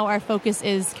for now, our focus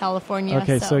is California.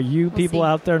 Okay, so you people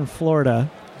out there in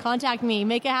Florida, contact me.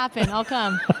 Make it happen. I'll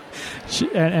come.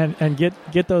 and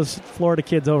get those Florida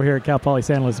kids over here at Cal Poly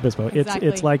San Luis Obispo. Exactly.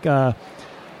 It's like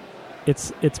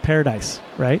it's paradise,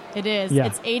 right? It is. Yeah.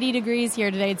 It's 80 degrees here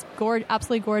today. It's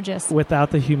absolutely gorgeous. Without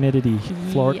the humidity.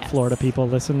 Yes. Florida people,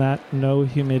 listen to that. No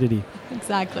humidity.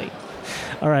 Exactly.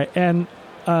 All right. And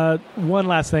one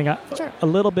last thing. Sure. A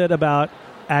little bit about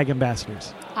Ag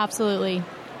Ambassadors. Absolutely.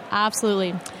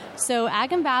 So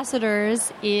Ag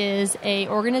Ambassadors is a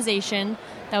organization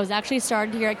that was actually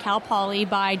started here at Cal Poly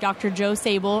by Dr. Joe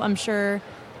Sable. I'm sure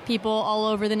people all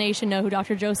over the nation know who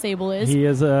Dr. Joe Sable is. He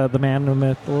is the man, the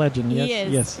myth, the legend. He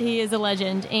is. Yes. He is a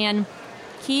legend. And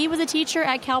he was a teacher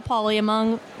at Cal Poly,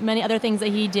 among many other things that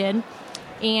he did.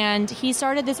 And he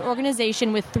started this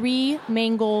organization with 3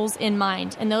 main goals in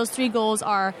mind. And those 3 goals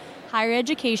are higher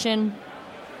education,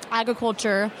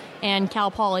 agriculture, and Cal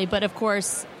Poly. But of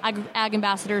course, Ag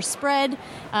Ambassadors spread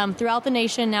throughout the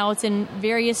nation. Now it's in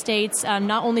various states,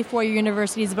 not only 4-year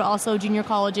universities, but also junior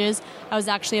colleges. I was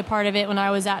actually a part of it when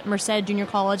I was at Merced Junior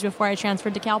College before I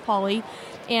transferred to Cal Poly.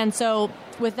 And so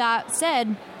with that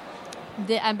said,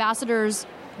 the ambassadors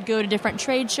go to different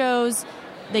trade shows.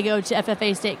 They go to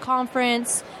FFA State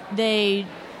Conference. They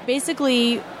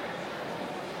basically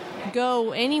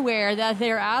go anywhere that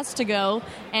they're asked to go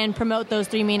and promote those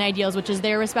 3 main ideals, which is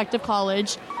their respective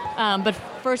college, but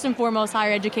first and foremost,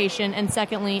 higher education, and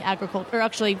secondly, agriculture. Or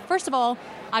actually, first of all,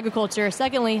 agriculture,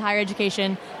 secondly, higher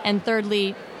education, and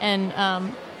thirdly,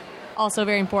 and also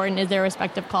very important, is their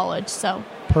respective college. So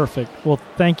perfect. Well,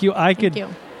 thank you. Thank you.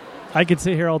 I could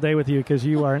sit here all day with you because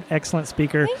you are an excellent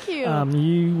speaker. Thank you.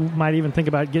 You might even think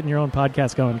about getting your own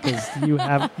podcast going because you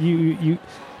have you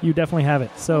definitely have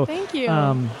it. So thank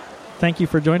you. Thank you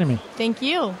for joining me. Thank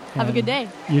you. Have a good day.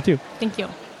 You too. Thank you.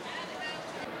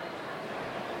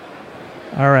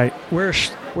 All right, we're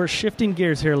shifting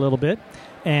gears here a little bit,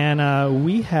 and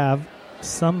we have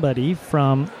somebody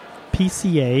from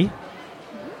PCA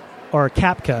or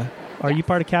CAPCA. Are you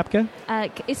part of CAPCA?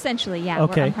 Essentially, yeah.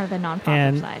 Okay. I'm part of the nonprofit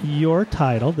and side. Your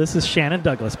title, this is Shannon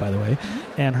Douglas, by the way,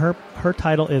 and her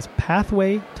title is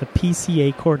Pathway to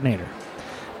PCA Coordinator.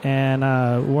 And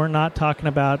we're not talking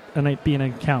about being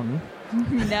an accountant.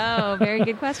 No, very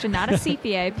good question. Not a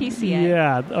CPA, PCA.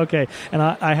 Yeah, okay. And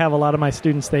I have a lot of my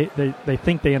students, they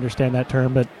think they understand that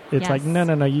term, but it's like,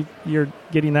 no, you're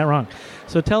getting that wrong.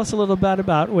 So tell us a little bit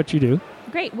about what you do.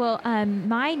 Great. Well,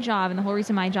 my job, and the whole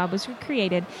reason my job was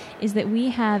created, is that we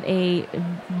have a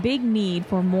big need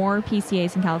for more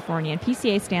PCAs in California. And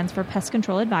PCA stands for Pest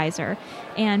Control Advisor.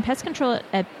 And a pest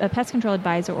control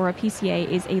advisor, or a PCA,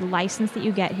 is a license that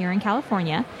you get here in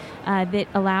California that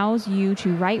allows you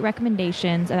to write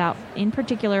recommendations about, in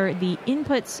particular, the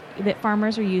inputs that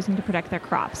farmers are using to protect their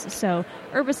crops. So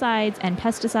herbicides and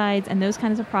pesticides and those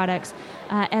kinds of products,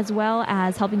 as well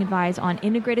as helping advise on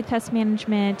integrated pest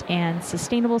management and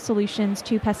sustainable solutions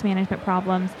to pest management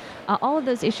problems. All of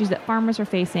those issues that farmers are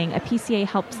facing, a PCA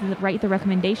helps write the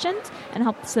recommendations and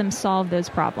helps them solve those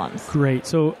problems. Great.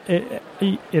 So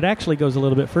it actually goes a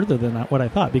little bit further than what I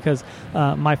thought, because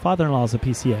my father-in-law is a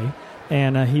PCA,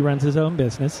 and he runs his own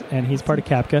business, and he's part of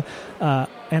CAPCA.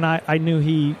 And I knew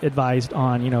he advised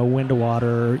on, when to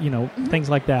water, things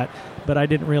like that. But I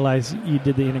didn't realize you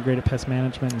did the integrated pest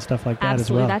management and stuff like that as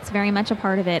well. Absolutely. That's very much a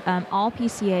part of it. All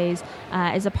PCAs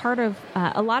is a part of,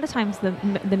 a lot of times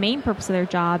the main purpose of their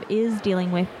job is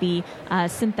dealing with the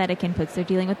synthetic inputs. They're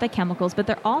dealing with the chemicals, but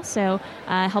they're also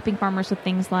helping farmers with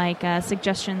things like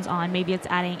suggestions on, maybe it's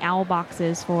adding owl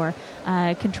boxes for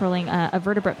controlling a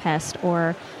vertebrate pest,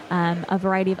 or a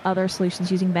variety of other solutions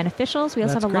using beneficials. We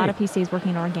also have a lot of PCAs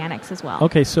working in organics as well.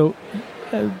 Okay, so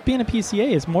being a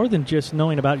PCA is more than just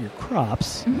knowing about your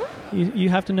crops. Mm-hmm. You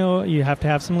have to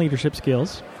have some leadership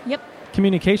skills. Yep.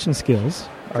 Communication skills.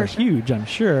 are huge, I'm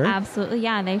sure. Absolutely,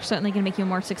 yeah. They're certainly going to make you a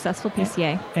more successful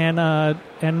PCA.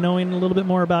 And knowing a little bit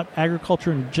more about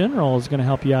agriculture in general is going to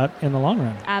help you out in the long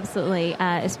run. Absolutely.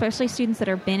 Especially students that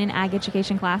have been in ag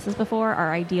education classes before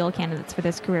are ideal candidates for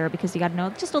this career because you got to know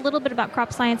just a little bit about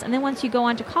crop science. And then once you go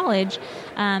on to college,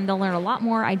 they'll learn a lot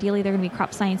more. Ideally, they're going to be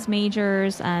crop science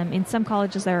majors. In some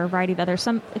colleges, there are a variety of others.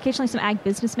 Occasionally, some ag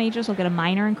business majors will get a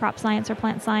minor in crop science or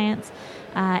plant science.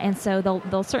 And so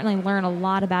they'll certainly learn a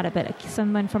lot about it, but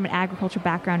someone from an agriculture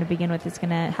background to begin with is going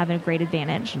to have a great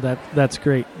advantage. That's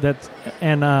great.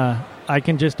 And I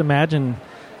can just imagine.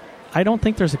 I don't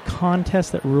think there's a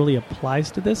contest that really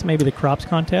applies to this. Maybe the crops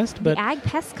contest, but the ag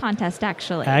pest contest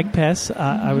actually. Ag pests.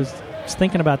 I was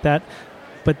thinking about that,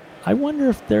 but I wonder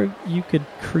if you could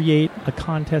create a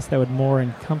contest that would more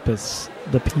encompass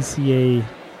the PCA,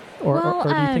 or do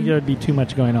you think there would be too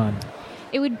much going on?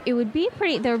 It would be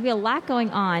pretty. There would be a lot going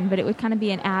on, but it would kind of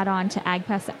be an add-on to ag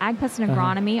pests. Ag pests and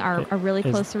agronomy are really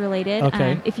closely related.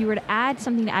 Okay. If you were to add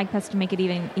something to ag pests to make it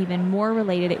even more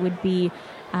related, it would be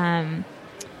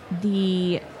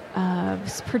the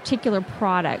particular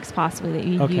products possibly that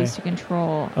you use to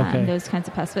control those kinds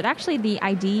of pests. But actually, the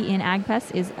ID in ag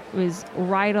pests is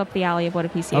right up the alley of what a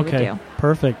PCA would do.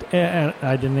 Perfect. And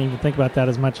I didn't even think about that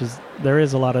as much as there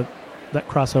is a lot of that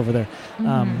crossover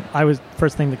there.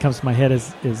 First thing that comes to my head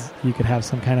is you could have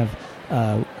some kind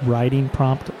of writing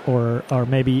prompt or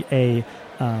maybe a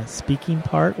speaking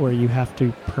part where you have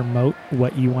to promote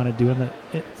what you want to do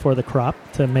for the crop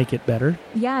to make it better.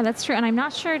 Yeah, that's true. And I'm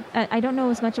not sure. I don't know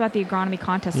as much about the agronomy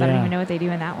contest. So I don't even know what they do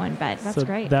in that one. But that's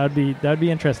great. That would be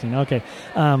interesting. Okay,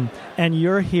 and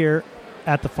you're here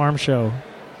at the farm show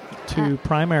to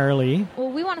primarily...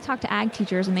 Well, we want to talk to ag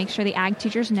teachers and make sure the ag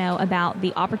teachers know about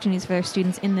the opportunities for their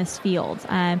students in this field.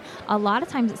 A lot of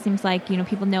times it seems like,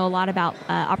 people know a lot about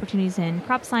opportunities in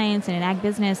crop science and in ag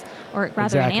business, or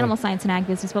rather in animal science and ag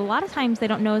business, but a lot of times they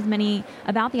don't know as many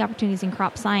about the opportunities in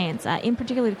crop science. In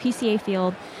particular, the PCA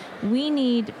field, we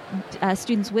need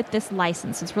students with this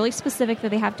license. It's really specific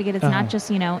that they have to get. It's not just,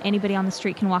 anybody on the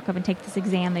street can walk up and take this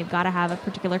exam. They've got to have a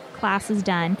particular classes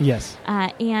done. Yes.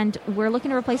 And we're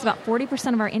looking to replace about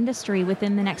 40% of our industry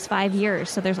within the next 5 years.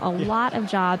 So there's a lot of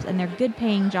jobs, and they're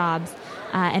good-paying jobs.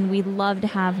 And we'd love to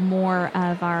have more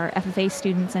of our FFA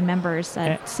students and members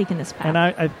seeking this path. And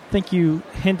I think you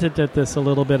hinted at this a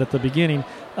little bit at the beginning.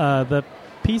 The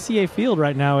PCA field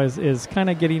right now is kind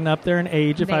of getting up there in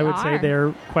age, if I would say. There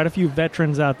are quite a few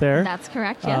veterans out there. That's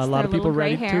correct, yes. A lot of people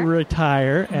ready to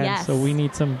retire, and so we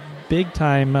need some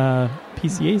big-time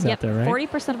PCAs out there, right?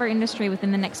 40% of our industry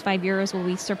within the next 5 years will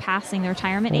be surpassing the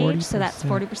retirement age, so that's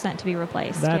 40% to be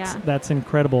replaced. That's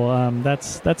incredible.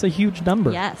 That's a huge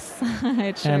number. Yes,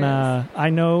 it sure and is.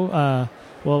 I know,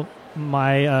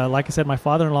 my like I said, my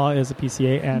father-in-law is a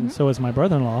PCA, and so is my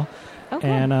brother-in-law. Okay.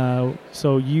 And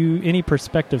so any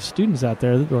prospective students out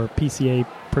there or PCA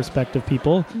prospective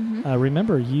people,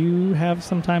 remember, you have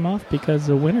some time off because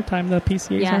the wintertime the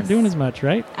PCAs aren't doing as much,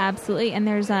 right? Absolutely. And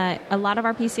there's a lot of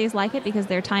our PCAs like it because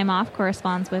their time off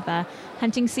corresponds with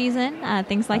hunting season,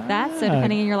 things like that. So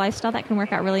depending on your lifestyle, that can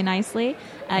work out really nicely.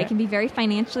 It can be very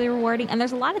financially rewarding. And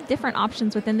there's a lot of different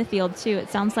options within the field, too. It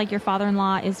sounds like your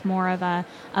father-in-law is more of a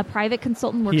private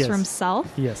consultant, works for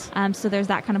himself. Yes. So there's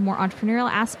that kind of more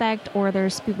entrepreneurial aspect, or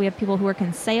we have people who work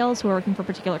in sales who are working for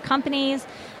particular companies.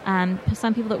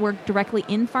 Some people that work directly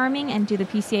in farming and do the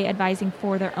PCA advising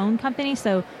for their own company.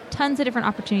 So tons of different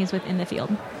opportunities within the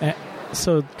field.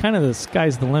 So kind of the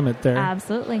sky's the limit there.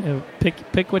 Absolutely.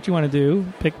 Pick what you want to do,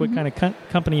 pick what kind of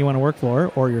company you want to work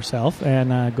for or yourself,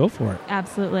 and go for it.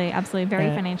 Absolutely. Very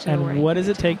financially rewarding. And what does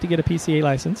it take to get a PCA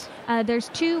license? There's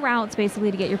two routes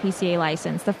basically to get your PCA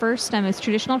license. The first most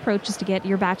traditional approach is to get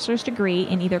your bachelor's degree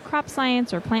in either crop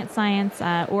science or plant science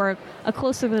or a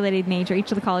closely related major.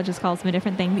 Each of the colleges calls them a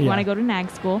different thing. But you want to go to an ag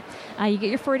school. You get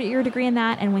your 4-year degree in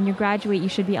that, and when you graduate, you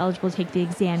should be eligible to take the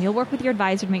exam. You'll work with your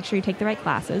advisor to make sure you take the right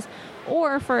classes.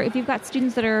 Or if you've got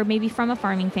students that are maybe from a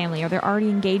farming family or they're already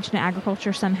engaged in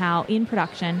agriculture somehow in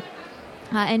production,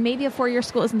 and maybe a 4-year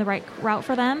school isn't the right route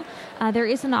for them, there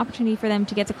is an opportunity for them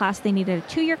to get the class they need at a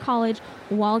 2-year college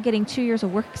while getting 2 years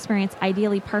of work experience.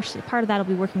 Ideally, part of that will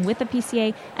be working with the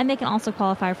PCA, and they can also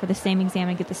qualify for the same exam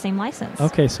and get the same license.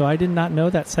 Okay, so I did not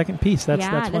know that second piece. That's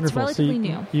wonderful. That's relatively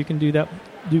new. You can do that,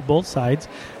 do both sides.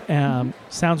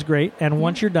 Sounds great. And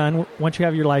once you're done, once you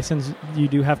have your license, you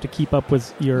do have to keep up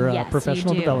with your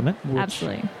professional development. Which,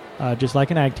 absolutely. Just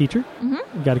like an ag teacher, you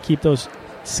got to keep those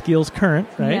skills current,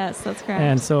 right? Yes, that's correct.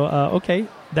 And so, okay,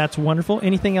 that's wonderful.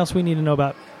 Anything else we need to know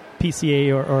about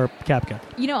PCA or CAPCA?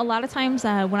 You know, a lot of times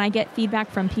when I get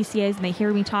feedback from PCAs and they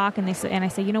hear me talk and I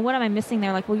say, you know, what am I missing?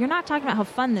 They're like, well, you're not talking about how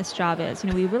fun this job is. You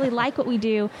know, we really like what we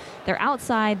do. They're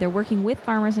outside. They're working with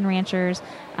farmers and ranchers,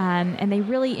 and they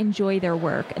really enjoy their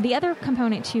work. The other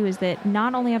component, too, is that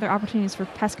not only are there opportunities for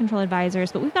pest control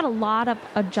advisors, but we've got a lot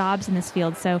of jobs in this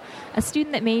field. So a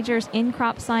student that majors in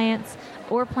crop science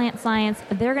or plant science,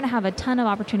 they're going to have a ton of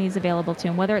opportunities available to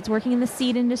them, whether it's working in the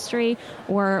seed industry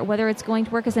or whether it's going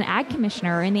to work as an ag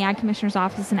commissioner or in the ag commissioner's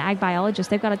office as an ag biologist.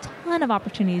 They've got a ton of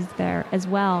opportunities there as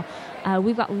well.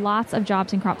 We've got lots of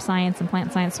jobs in crop science and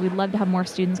plant science, so we'd love to have more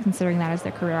students considering that as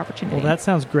their career opportunity. Well, that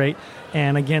sounds great.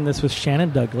 And again, this was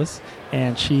Shannon Douglas,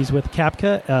 and she's with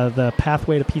CAPCA, the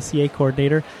Pathway to PCA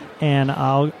coordinator, and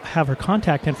I'll have her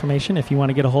contact information if you want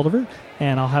to get a hold of her,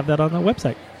 and I'll have that on the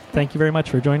website. Thank you very much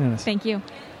for joining us. Thank you.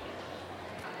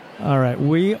 All right,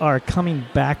 we are coming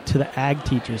back to the ag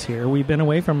teachers here. We've been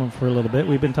away from them for a little bit.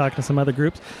 We've been talking to some other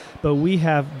groups, but we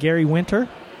have Gary Winter.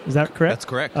 Is that correct? That's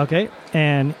correct. Okay,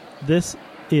 and this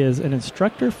is an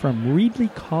instructor from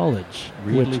Reedley College.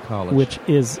 Which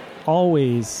is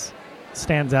always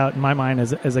stands out in my mind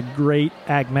as a great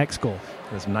ag mech school.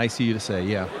 It's nice of you to say,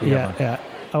 yeah. Yeah.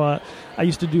 I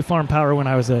used to do farm power when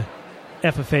I was a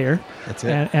FFA'er. That's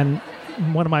it. And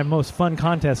one of my most fun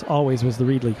contests always was the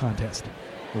Reedley contest.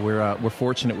 We're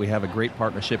fortunate. We have a great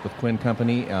partnership with Quinn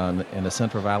Company in the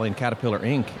Central Valley and Caterpillar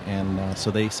Inc. And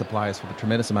so they supply us with a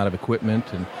tremendous amount of equipment,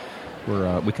 and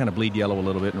we kind of bleed yellow a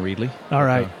little bit in Reedley. All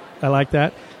right. I like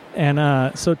that.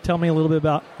 And so tell me a little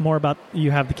bit more about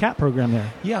you have the CAP program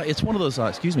there. Yeah, it's one of those,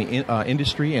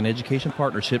 industry and education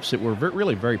partnerships that we're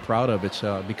really very proud of. It's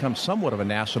become somewhat of a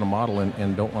national model,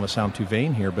 and don't want to sound too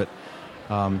vain here, but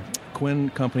Quinn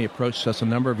Company approached us a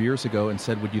number of years ago and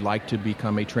said, would you like to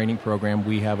become a training program?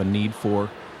 We have a need for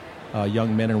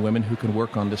young men and women who can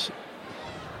work on this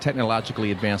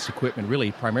technologically advanced equipment,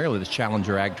 really primarily the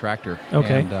Challenger Ag tractor.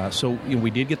 Okay. And so we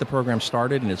did get the program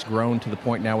started, and it's grown to the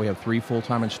point now we have 3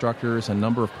 full-time instructors, a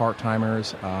number of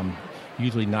part-timers,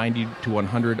 usually 90 to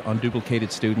 100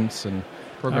 unduplicated students, and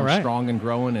the program's strong and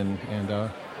growing, and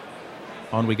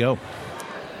on we go.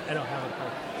 I don't have it.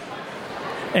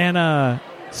 And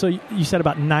so you said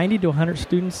about 90 to 100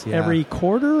 students every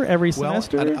quarter, every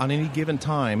semester? Well, on any given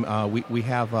time, we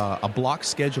have a block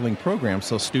scheduling program,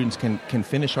 so students can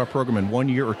finish our program in 1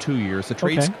 year or 2 years.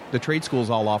 The trade schools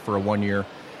all offer a 1 year,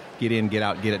 get in, get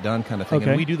out, get it done kind of thing,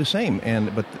 and we do the same.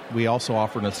 But we also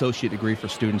offer an associate degree for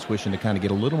students wishing to kind of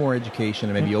get a little more education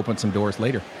and maybe open some doors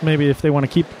later. Maybe if they want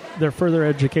to keep their further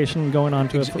education going on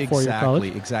to a four-year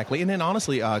college. Exactly. And then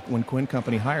honestly, when Quinn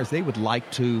Company hires, they would like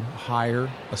to hire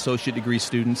associate degree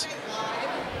students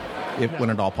when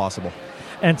at all possible.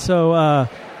 And so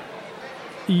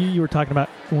you were talking about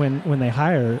when they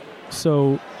hire.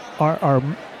 So are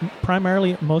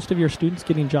primarily most of your students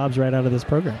getting jobs right out of this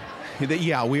program?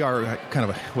 Yeah, we are kind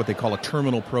of what they call a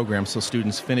terminal program. So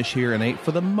students finish here, and they,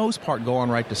 for the most part, go on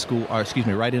right to school.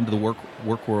 Right into the work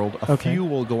world. A few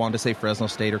will go on to say Fresno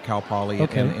State or Cal Poly,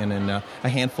 and then a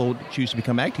handful choose to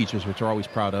become ag teachers, which we're always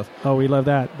proud of. Oh, we love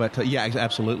that. But yeah,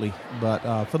 absolutely.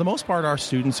 But for the most part, our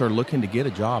students are looking to get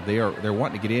a job. They're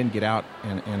wanting to get in, get out,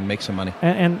 and make some money.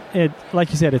 And it,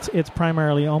 like you said, it's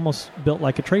primarily almost built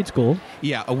like a trade school.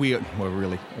 Yeah, we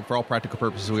really, for all practical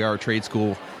purposes, we are a trade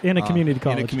school in a community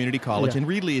college. And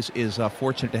Reedley is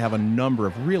fortunate to have a number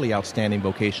of really outstanding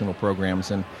vocational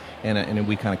programs, and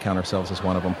we kind of count ourselves as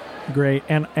one of them. Great,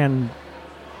 and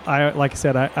I, like I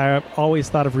said, I always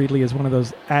thought of Reedley as one of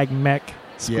those ag mech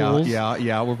schools.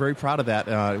 Yeah, we're very proud of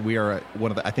that. We are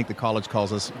one of I think the college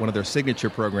calls us one of their signature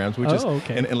programs, which is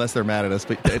unless they're mad at us,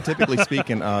 but typically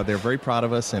speaking, they're very proud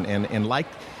of us, and like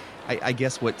I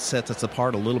guess what sets us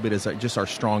apart a little bit is just our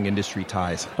strong industry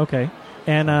ties. Okay,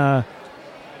 and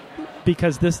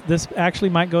because this actually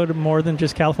might go to more than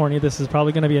just California. This is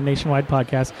probably going to be a nationwide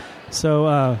podcast. So,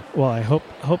 I hope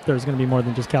there's going to be more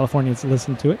than just Californians to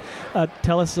listen to it.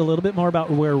 Tell us a little bit more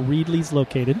about where Reedley's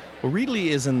located. Well, Reedley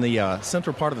is in the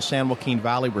central part of the San Joaquin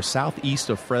Valley. We're southeast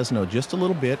of Fresno, just a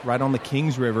little bit, right on the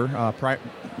Kings River.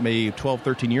 Maybe 12,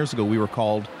 13 years ago, we were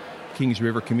called Kings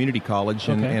River Community College,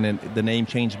 and the name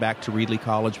changed back to Reedley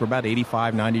College. We're about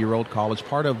 85, 90-year-old college,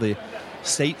 part of the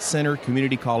State Center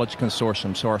Community College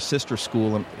Consortium. So our sister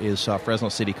school is Fresno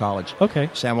City College.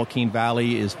 Okay. San Joaquin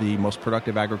Valley is the most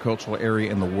productive agricultural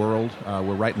area in the world.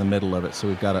 We're right in the middle of it, so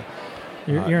we've got a...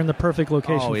 You're in the perfect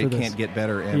location for this. Oh, it can't get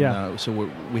better. And so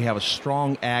we have a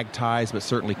strong ag ties, but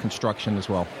certainly construction as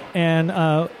well. And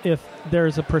if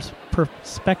there's a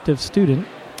prospective student,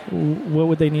 what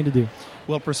would they need to do?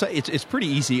 Well, it's pretty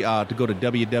easy to go to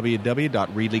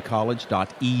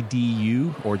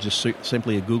www.reedleycollege.edu or just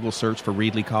simply a Google search for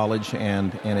Reedley College,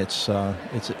 and it's a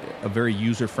very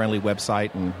user-friendly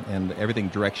website, and everything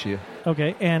directs you.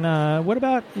 Okay, and what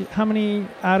about how many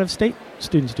out-of-state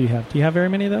students do you have? Do you have very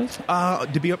many of those?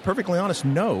 To be perfectly honest,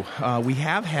 no. We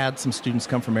have had some students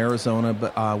come from Arizona,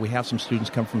 but we have some students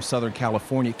come from Southern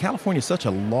California. California is such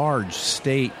a large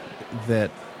state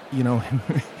that,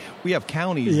 we have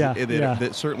counties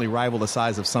that certainly rival the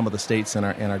size of some of the states in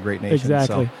our great nation.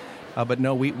 Exactly. So, but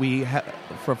no, we have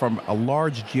from a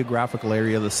large geographical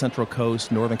area, the Central Coast,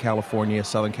 Northern California,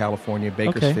 Southern California,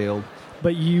 Bakersfield. Okay.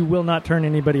 But you will not turn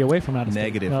anybody away from out of state?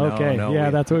 Negative. Okay. No,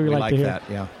 yeah, that's what we like to hear. That,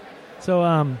 yeah.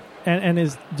 So,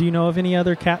 do you know of any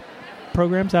other CAT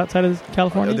programs outside of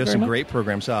California? There's some great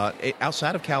programs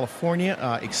outside of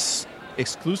California.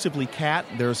 Exclusively CAT.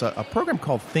 There's a program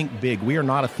called Think Big. We are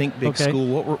not a Think Big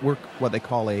school. We're what they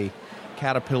call a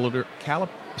Caterpillar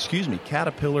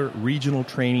Regional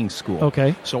Training School.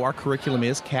 Okay. So our curriculum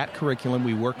is CAT curriculum.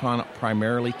 We work on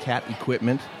primarily CAT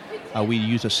equipment. We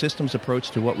use a systems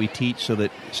approach to what we teach so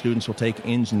that students will take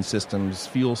engine systems,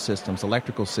 fuel systems,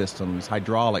 electrical systems,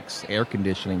 hydraulics, air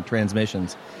conditioning,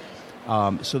 transmissions,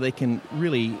 so they can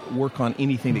really work on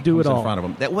anything that comes in front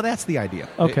of them. That's the idea.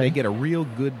 Okay. They get a real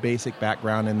good basic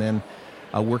background, and then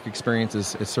work experience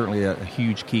is certainly a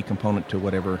huge key component to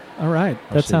whatever. All right.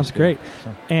 That sounds great.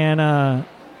 So. And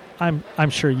I'm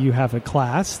sure you have a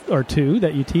class or two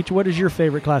that you teach. What is your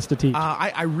favorite class to teach?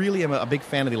 I really am a big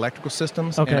fan of the electrical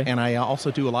systems, okay. and I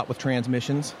also do a lot with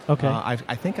transmissions. Okay.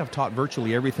 I think I've taught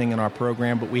virtually everything in our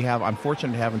program, but I'm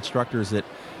fortunate to have instructors that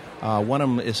one of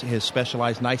them has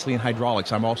specialized nicely in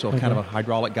hydraulics. I'm also kind of a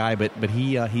hydraulic guy, but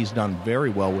he's done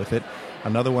very well with it.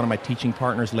 Another one of my teaching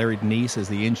partners, Larry Denise, is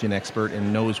the engine expert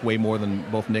and knows way more than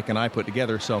both Nick and I put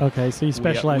together. So so you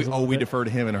specialize. We defer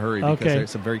to him in a hurry because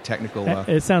it's a very technical.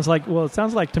 It sounds like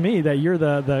to me that you're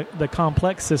the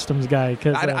complex systems guy.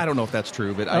 Cause, I don't know if that's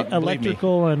true, but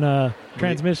electrical and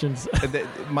transmissions.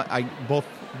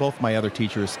 Both my other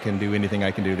teachers can do anything I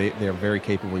can do. They are very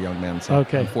capable young men. So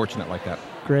I'm fortunate like that.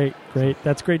 Great.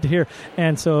 That's great to hear.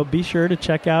 And so be sure to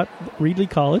check out Reedley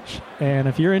College. And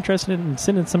if you're interested in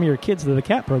sending some of your kids to the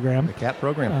CAT program,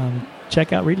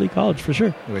 check out Reedley College for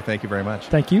sure. Anyway, thank you very much.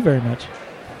 Thank you very much.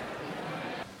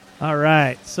 All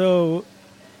right. So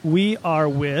we are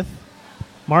with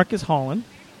Marcus Holland,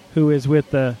 who is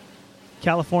with the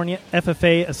California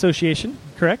FFA Association,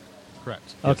 correct?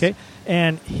 Correct. Okay. Yes.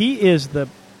 And he is the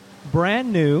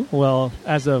brand new,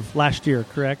 as of last year,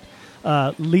 correct?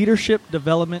 Leadership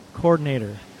Development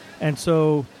Coordinator. And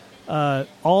so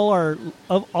all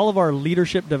of our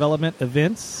leadership development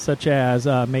events, such as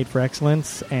Made for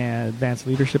Excellence and Advanced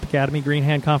Leadership Academy, Green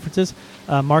Hand conferences,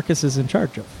 Marcus is in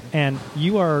charge of. And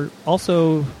you are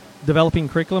also developing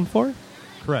curriculum for?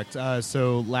 Correct.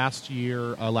 So last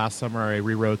summer, I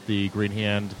rewrote the Green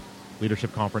Hand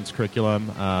Leadership Conference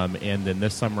curriculum, and then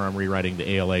this summer I'm rewriting the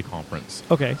ALA conference.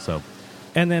 Okay. So,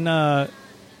 and then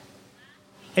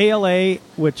ALA,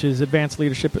 which is Advanced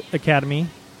Leadership Academy,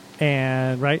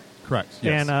 and right? Correct.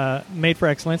 Yes. And Made for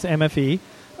Excellence, MFE.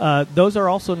 Those are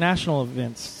also national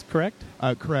events, correct?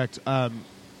 Correct.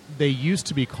 They used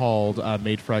to be called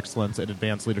Made for Excellence and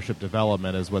Advanced Leadership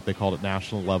Development, is what they called at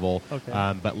national level.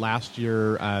 Okay. But last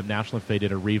year, National FFA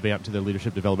did a revamp to their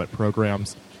leadership development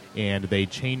programs, and they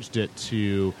changed it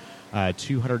to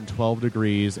 212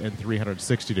 degrees and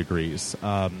 360 degrees.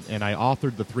 And I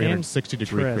authored the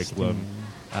 360-degree curriculum,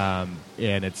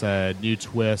 and it's a new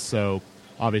twist. So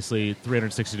obviously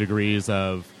 360 degrees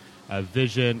of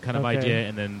vision kind of idea,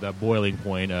 and then the boiling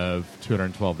point of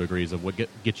 212 degrees of what gets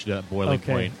you to that boiling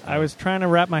point. I was trying to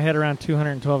wrap my head around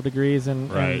 212 degrees, and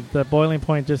the boiling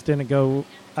point just didn't go.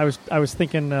 I was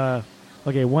thinking,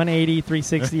 180,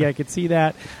 360, I could see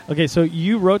that. Okay, so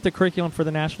you wrote the curriculum for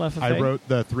the National FFA? I wrote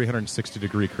the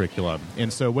 360-degree curriculum.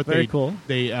 And so what cool.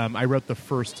 I wrote the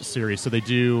first series. So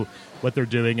what they're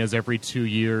doing is every 2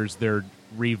 years they're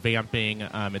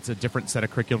revamping. It's a different set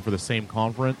of curriculum for the same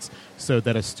conference so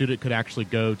that a student could actually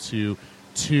go to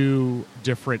two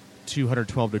different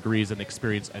 212 degrees and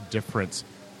experience a different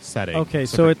setting. Okay,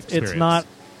 so it's not,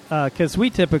 because we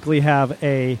typically have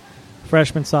a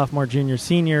freshman, sophomore, junior,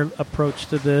 senior approach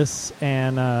to this,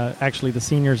 and actually the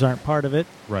seniors aren't part of it,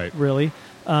 right? Really,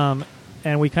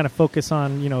 and we kind of focus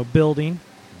on building.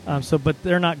 But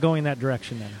they're not going that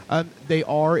direction then. They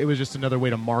are. It was just another way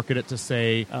to market it to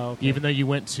say, even though you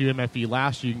went to MFE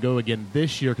last year, you can go again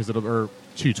this year or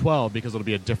 212 because it'll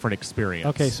be a different experience.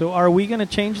 Okay, so are we going to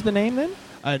change the name then?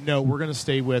 No, we're going to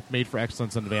stay with Made for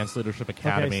Excellence and Advanced Leadership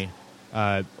Academy.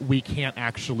 Okay. We can't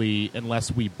actually,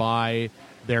 unless we buy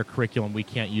their curriculum. We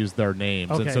can't use their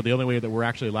names. Okay. And so the only way that we're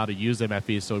actually allowed to use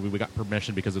MFE is so we got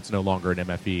permission because it's no longer an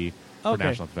MFE for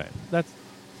National FFA. That's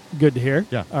good to hear.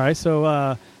 Yeah. All right,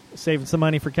 so saving some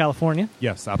money for California.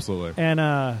 Yes, absolutely.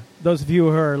 And those of you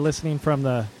who are listening from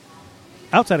the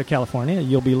outside of California,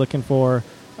 you'll be looking for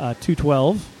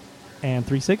 212 and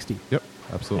 360. Yep,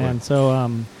 absolutely. And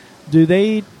so do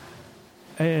they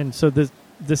 – and so this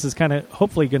is kind of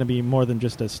hopefully going to be more than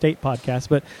just a state podcast,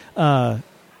 but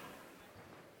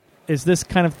is this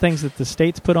kind of things that the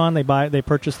states put on? They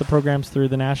purchase the programs through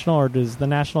the national, or does the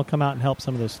national come out and help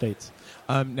some of those states?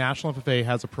 National FFA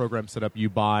has a program set up. You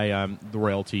buy the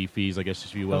royalty fees, I guess,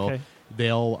 if you will. Okay.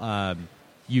 They'll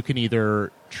you can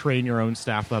either train your own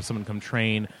staff, they'll have someone come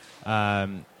train,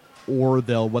 or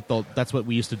that's what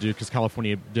we used to do because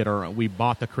California we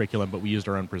bought the curriculum, but we used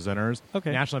our own presenters.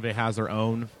 Okay. National FFA has their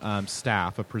own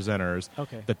staff of presenters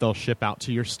Okay. that they'll ship out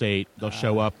to your state. They'll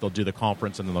show up, they'll do the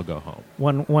conference, and then they'll go home.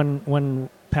 One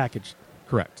package.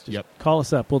 Correct. Yep. Call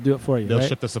us up. We'll do it for you. They'll right?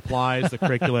 ship the supplies, the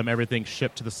curriculum, everything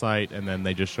shipped to the site, and then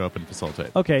they just show up and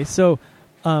facilitate. Okay, so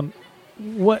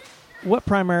what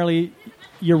primarily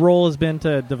your role has been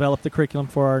to develop the curriculum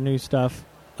for our new stuff.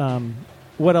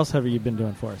 What else have you been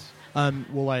doing for us?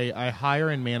 Well, I hire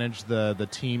and manage the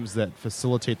teams that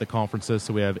facilitate the conferences.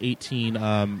 So we have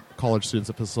 18 college students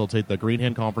that facilitate the Green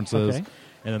Hand conferences, Okay.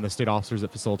 and then the state officers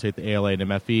that facilitate the ALA and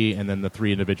MFE, and then the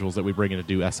 3 individuals that we bring in to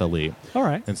do SLE. All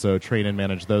right. And so train and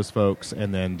manage those folks,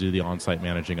 and then do the on-site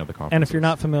managing of the conferences. And if you're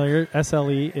not familiar,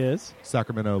 SLE is?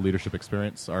 Sacramento Leadership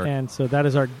Experience. And so that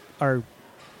is our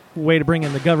way to bring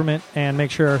in the government and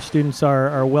make sure our students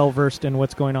are well-versed in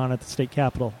what's going on at the state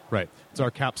capitol. Right. It's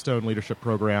our capstone leadership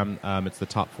program. It's the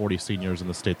top 40 seniors in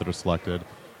the state that are selected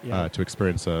to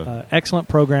experience a... excellent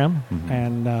program Mhm.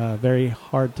 and very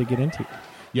hard to get into.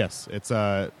 Yes, it's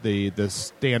the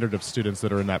standard of students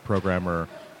that are in that program are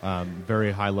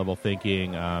very high-level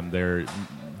thinking. They're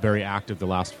very active the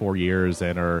last 4 years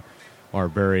and are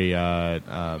very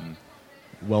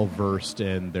well-versed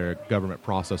in their government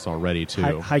process already,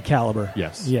 too. High caliber.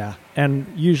 Yes. Yeah. And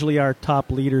usually our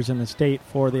top leaders in the state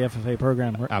for the FFA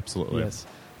program. Absolutely. Yes.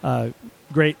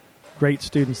 Great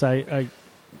students. I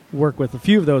work with a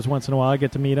few of those once in a while. I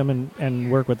get to meet them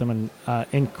and work with them, and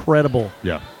incredible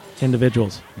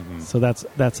individuals. Mm-hmm. So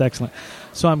that's excellent.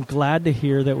 So I'm glad to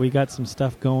hear that we got some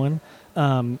stuff going.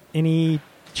 Any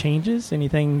changes?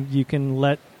 Anything you can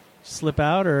let slip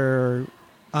out or...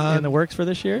 in the works for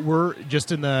this year? We're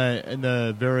just in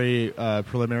the very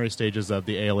preliminary stages of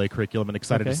the ALA curriculum, and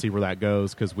excited to see where that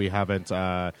goes because we haven't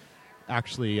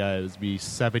actually. It was be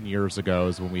 7 years ago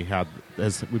is when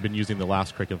we've been using the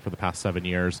last curriculum for the past 7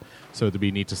 years. So it'd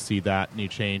be neat to see that new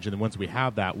change, and then once we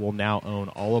have that, we'll now own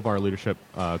all of our leadership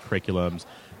curriculums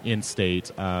in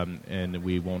state, and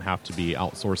we won't have to be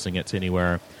outsourcing it to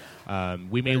anywhere.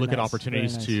 We may look at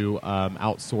opportunities to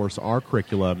outsource our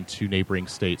curriculum to neighboring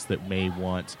states that may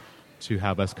want to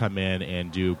have us come in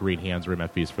and do Green Hands or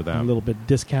MFEs for them. A little bit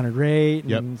discounted rate.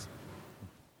 Yep. And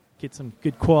get some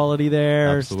good quality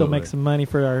there. Absolutely. Still make some money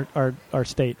for our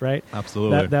state, right?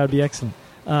 Absolutely. That would be excellent.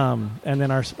 And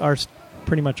then our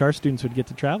pretty much our students would get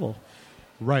to travel.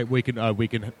 Right, we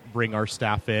can bring our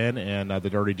staff in, and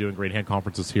they're already doing Green Hand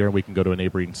conferences here. We can go to a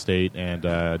neighboring state and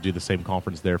do the same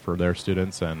conference there for their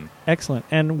students. And excellent.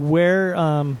 And where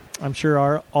I'm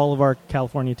sure all of our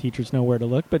California teachers know where to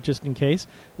look, but just in case,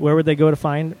 where would they go to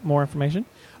find more information?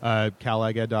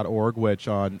 CalAgEd.org, which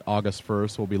on August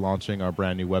 1st we'll be launching our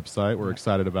brand new website. We're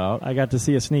excited about. I got to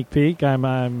see a sneak peek.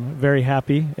 I'm very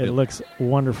happy. It looks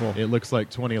wonderful. It looks like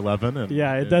 2011. And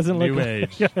it doesn't new look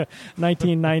age.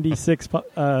 1996.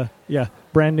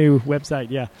 Brand new website.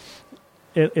 Yeah,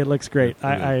 it looks great.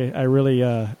 I really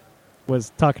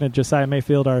was talking to Josiah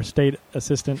Mayfield, our state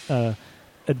assistant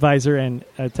advisor, and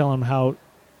tell him how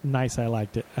nice I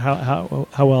liked it, how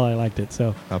well I liked it.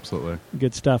 So absolutely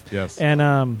good stuff. Yes.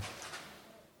 And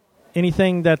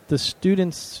anything that the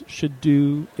students should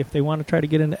do if they want to try to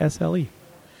get into SLE?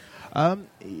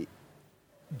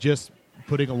 Just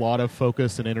putting a lot of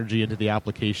focus and energy into the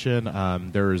application.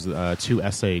 There's 2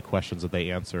 essay questions that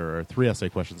they answer, or 3 essay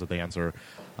questions that they answer,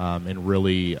 and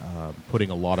really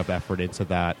putting a lot of effort into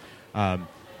that.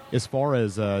 As far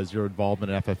as your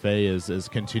involvement in FFA is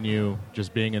continue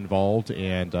just being involved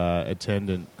and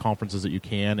attend conferences that you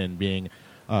can, and being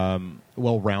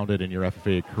well-rounded in your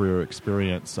FFA career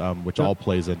experience, which all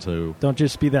plays into... Don't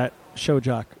just be that show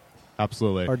jock.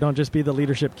 Absolutely. Or don't just be the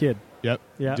leadership kid. Yep.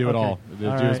 Yeah, do it okay. all. Do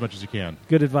as much as you can.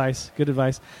 Good advice. Good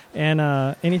advice. And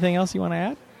anything else you want to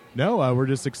add? No, we're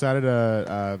just excited.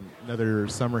 Another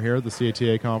summer here at the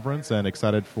CATA conference, and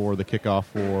excited for the kickoff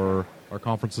for our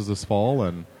conferences this fall.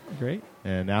 And Great.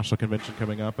 And National Convention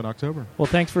coming up in October. Well,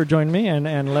 thanks for joining me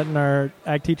and letting our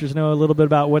ag teachers know a little bit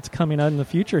about what's coming up in the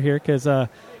future here, because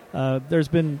there's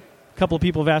been a couple of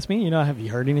people have asked me, have you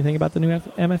heard anything about the new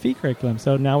MFE curriculum?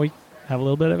 So now we have a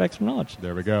little bit of extra knowledge.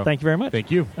 There we go. Thank you very much.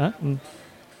 Thank you.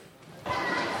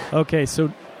 Okay,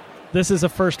 so this is a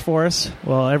first for us.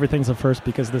 Well, everything's a first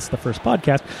because this is the first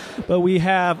podcast. But we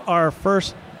have our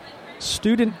first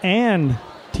student and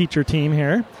teacher team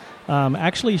here.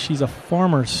 Actually, she's a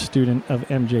former student of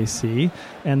MJC,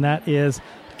 and that is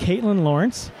Caitlin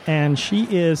Lawrence, and she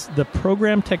is the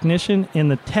program technician in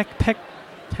the Tech Prep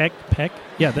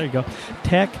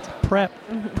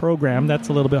program. That's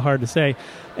a little bit hard to say.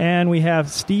 And we have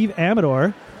Steve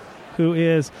Amador, who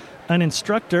is an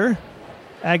instructor,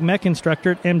 Ag Mech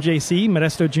instructor at MJC,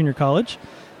 Modesto Junior College.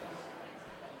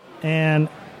 And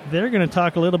they're going to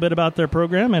talk a little bit about their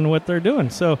program and what they're doing.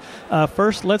 So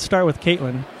first, let's start with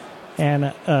Caitlin.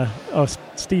 And,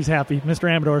 Steve's happy.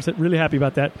 Mr. Amador's really happy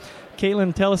about that.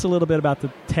 Caitlin, tell us a little bit about the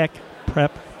Tech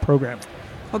Prep program.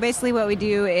 Well, basically what we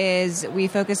do is we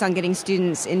focus on getting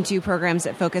students into programs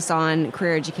that focus on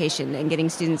career education and getting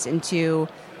students into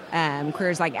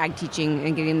careers like ag teaching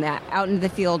and getting that out into the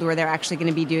field where they're actually going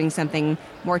to be doing something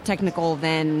more technical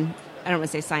than, I don't want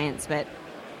to say science, but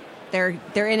they're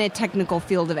in a technical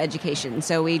field of education.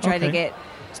 So we try to get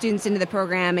students into the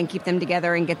program and keep them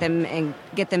together and get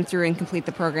them through and complete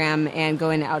the program and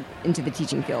go out into the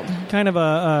teaching field. Kind of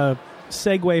a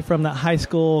segue from the high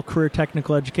school career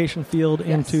technical education field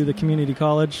into the community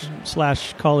college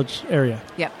 / college area.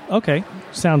 Yep. Okay,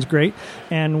 sounds great.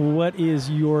 And what is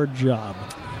your job?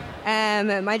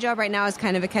 My job right now is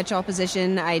kind of a catch-all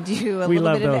position. I do a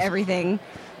little bit of everything.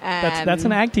 That's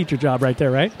an ag teacher job right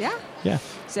there, right? Yeah. Yeah.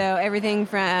 So everything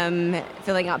from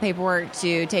filling out paperwork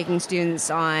to taking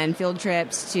students on field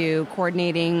trips to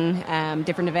coordinating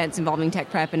different events involving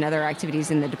Tech Prep and other activities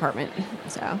in the department.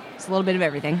 So it's a little bit of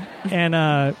everything. And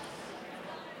a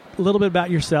little bit about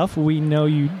yourself. We know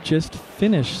you just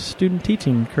finished student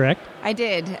teaching, correct? I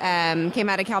did. Came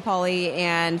out of Cal Poly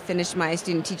and finished my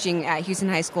student teaching at Houston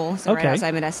High School, so right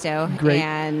outside Modesto.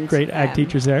 Great ag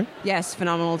teachers there. Yes,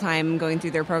 phenomenal time going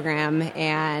through their program,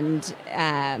 and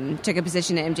took a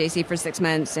position at MJC for 6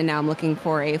 months, and now I'm looking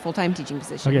for a full-time teaching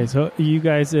position. Okay, so you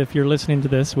guys, if you're listening to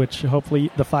this, which hopefully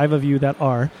the 5 of you that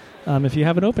are, if you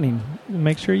have an opening,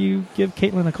 make sure you give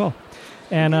Caitlin a call.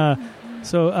 And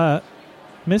so,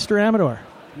 Mr. Amador.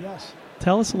 Yes.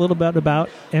 Tell us a little bit about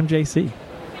MJC.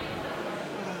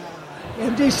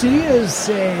 MJC is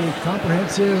a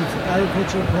comprehensive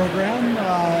agricultural program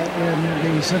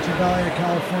in the Central Valley of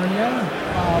California.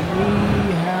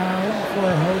 We have for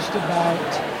a host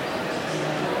about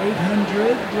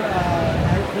 800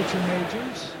 agriculture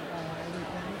majors,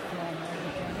 everything from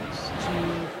agri-mechanics to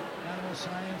animal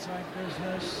science,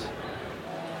 agribusiness,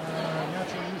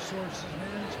 natural resources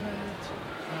management,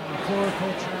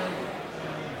 floriculture.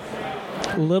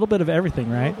 A little bit of everything,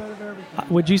 right? A little bit of everything.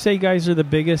 Would you say you guys are the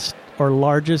biggest or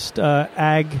largest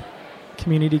ag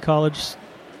community college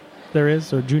there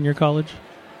is, or junior college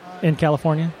in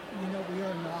California? We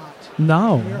are not.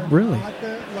 No, we are really? Not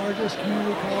the largest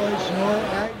community college nor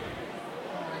ag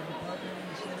department in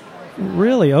the state of California.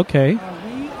 Really? Okay. We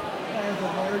are the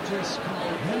largest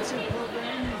comprehensive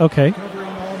program. Okay. Covering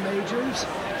all majors.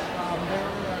 There are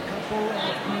a couple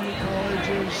of community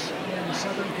colleges in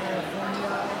Southern California,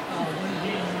 one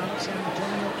being Mount San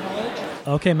Antonio College.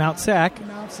 Okay, Mount SAC.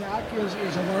 Mount SAC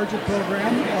is a larger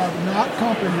program, not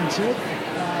comprehensive.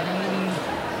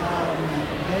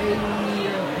 They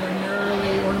are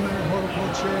primarily ornamental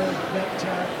horticulture, vet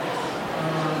tech,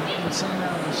 and some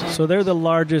others. So they're the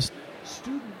largest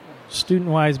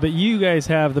student-wise, but you guys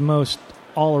have the most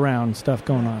all-around stuff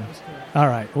going on. All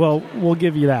right. Well, we'll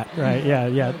give you that. Right? Yeah.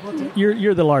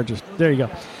 You're the largest. There you go.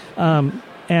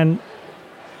 And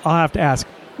I'll have to ask.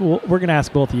 We're going to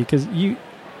ask both of you because you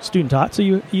student taught, so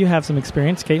you have some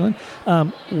experience, Caitlin.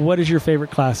 What is your favorite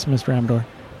class, Mr. Amador?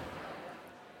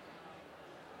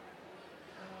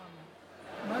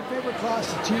 My favorite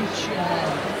class to teach, I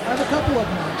have a couple of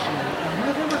them actually.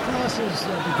 My favorite class is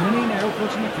the beginning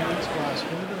agriculture mechanics class,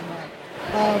 believe it or not.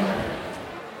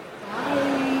 I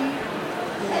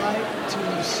like to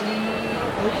see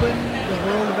open the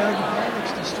world of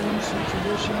agriculture to students who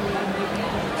traditionally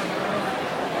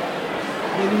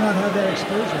they do not have that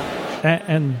exposure.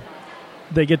 And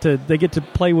they get to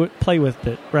play with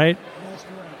it, right? That's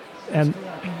correct. And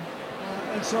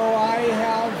so I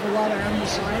have a lot of animal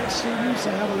science students.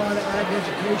 I have a lot of ag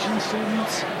education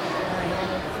students. I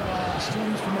have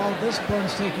students from all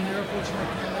disciplines taking agriculture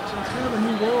mechanics. It's kind of a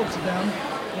new world to them,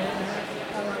 and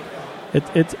I like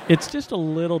that. It's just a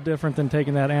little different than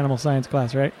taking that animal science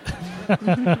class, right?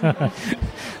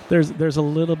 There's a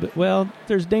little bit. Well,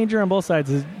 there's danger on both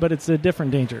sides, but it's a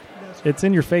different danger. It's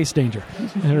in your face danger.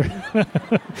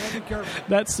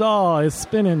 That saw is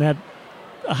spinning at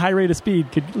a high rate of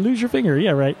speed. Could lose your finger.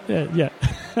 Yeah, right. Yeah.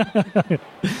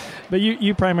 But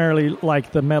you primarily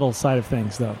like the metal side of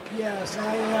things, though. Yes,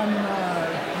 I am.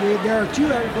 There are 2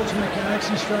 agriculture mechanics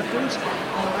instructors.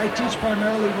 I teach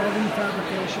primarily welding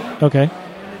fabrication. Okay. In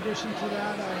addition to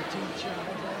that, I teach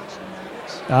hydraulics and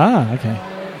pneumatics. Ah, okay.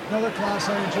 Another class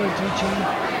I enjoy teaching,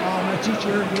 I teach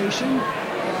irrigation,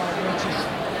 which is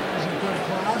a good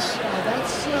class.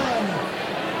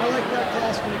 I like that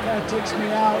class, but it kind of takes me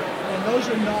out. And those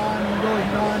are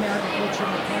non-agriculture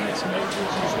mechanics majors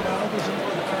as well. Those are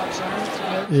more the crop science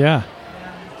majors. Yeah.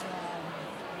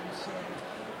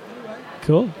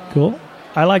 Cool.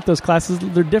 I like those classes.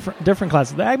 They're different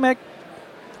classes. The ag mech,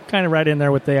 kind of right in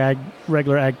there with the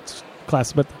regular ag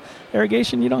classes, but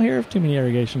irrigation, you don't hear of too many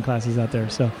irrigation classes out there.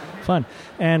 So fun.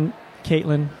 And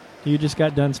Caitlin, you just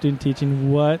got done student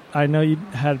teaching. I know you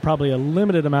had probably a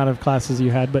limited amount of classes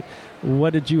you had, but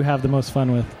what did you have the most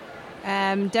fun with?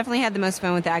 Definitely had the most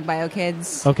fun with the Ag Bio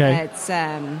kids. Okay. It's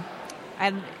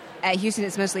at Houston,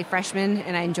 it's mostly freshmen,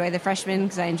 and I enjoy the freshmen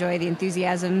because I enjoy the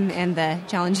enthusiasm and the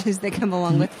challenges that come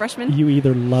along with freshmen. You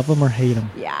either love them or hate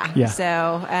them. Yeah.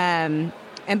 So, and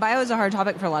bio is a hard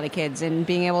topic for a lot of kids, and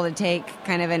being able to take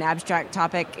kind of an abstract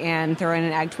topic and throw in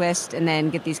an ag twist and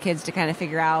then get these kids to kind of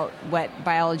figure out what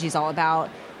biology is all about,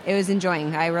 it was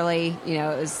enjoying. I really,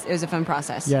 it was a fun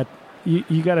process. Yeah.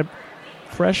 You got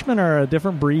freshmen are a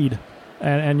different breed.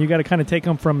 And you got to kind of take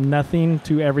them from nothing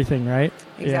to everything, right?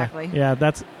 Exactly. Yeah,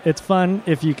 it's fun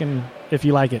if you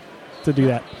like it to do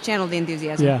that. Channel the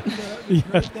enthusiasm. Yeah. The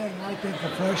great thing I think for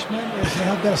freshmen is they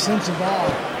have that sense of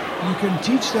awe. You can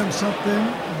teach them something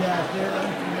that they're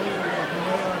unfamiliar with, and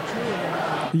they are truly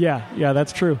awe. Yeah,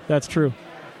 that's true.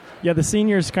 Yeah, the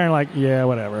seniors kind of like, yeah,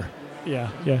 whatever. Yeah.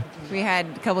 We had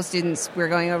a couple students. We were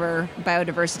going over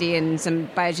biodiversity and some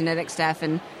biogenetic stuff,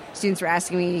 and students were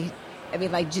asking me,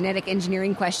 genetic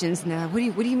engineering questions. And they're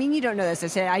like, what do you mean you don't know this? I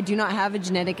said, I do not have a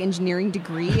genetic engineering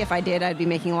degree. If I did, I'd be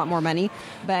making a lot more money.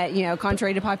 But,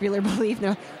 contrary to popular belief,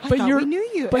 I thought we knew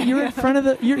you. But you're in front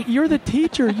of you're the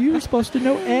teacher. You're supposed to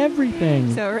know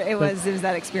everything. So it was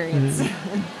that experience.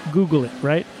 Google it,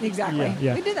 right? Exactly.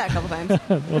 Yeah. We did that a couple times.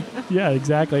 Well, yeah,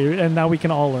 exactly. And now we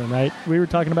can all learn, right? We were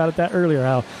talking about that earlier,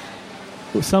 how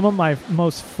some of my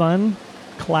most fun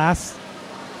class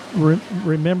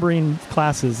remembering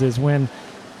classes is when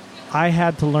I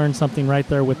had to learn something right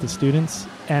there with the students,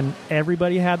 and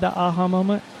everybody had that aha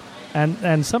moment,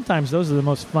 and sometimes those are the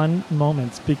most fun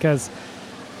moments because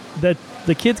the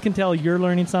kids can tell you're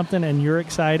learning something and you're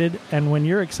excited, and when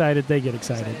you're excited they get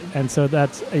excited. And so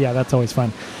that's always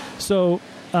fun. So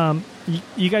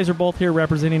you guys are both here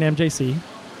representing MJC,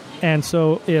 and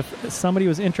so if somebody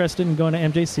was interested in going to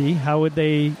MJC, how would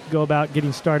they go about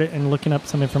getting started and looking up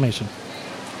some information?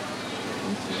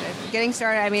 Getting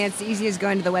started, it's the easiest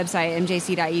going to the website,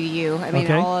 mjc.edu.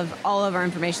 Okay. all of our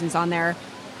information's on there.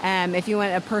 If you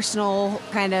want a personal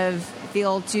kind of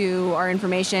feel to our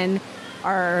information,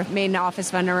 our main office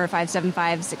phone number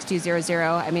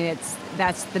 575-6200.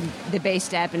 That's the base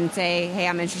step, and say, hey,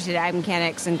 I'm interested in ag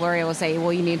mechanics, and Gloria will say,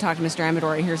 well, you need to talk to Mr.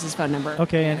 Amador, and here's his phone number.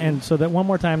 Okay, and so that one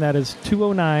more time, that is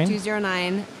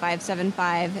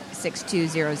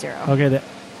 209-575-6200. Okay, the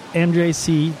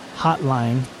MJC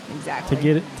hotline.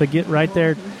 Exactly. To get right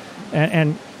there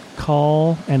and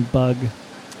call and bug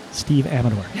Steve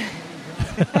Amador.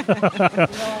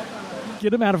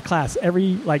 Get him out of class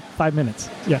every 5 minutes.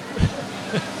 Yeah. To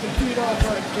feed off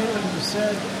what Caitlin just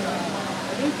said, I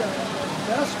think the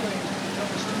best way to become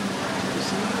a student at MJC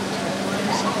is to find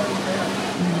somebody there.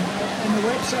 And the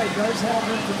website does have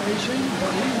information,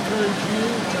 but we encourage you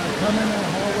to come in our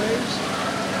hallways.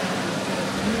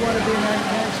 If you want to be an ag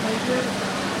mechanics major,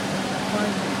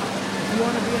 find me. If you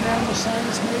want to be an animal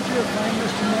science major, find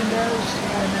Mr. Mendez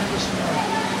or Amanda Snow.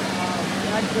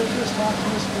 Ag business, talk to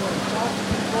Ms. Ford. Talk to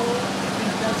people. I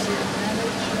think that's the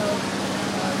advantage of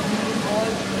community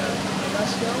college in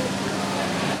Nebraska.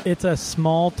 It's a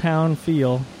small town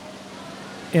feel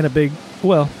in a big,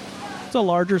 it's a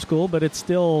larger school, but it's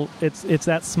still, it's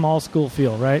that small school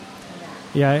feel, right?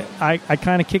 Yeah, I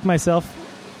kind of kick myself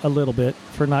a little bit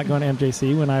for not going to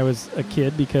MJC when I was a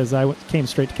kid because I came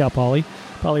straight to Cal Poly.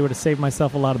 Probably would have saved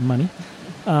myself a lot of money.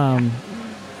 And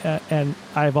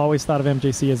I've always thought of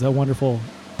MJC as a wonderful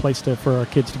place for our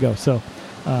kids to go. So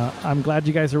I'm glad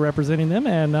you guys are representing them,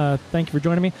 and thank you for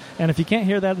joining me. And if you can't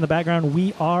hear that in the background,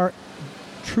 we are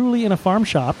truly in a farm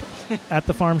shop at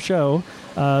the farm show.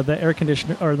 The air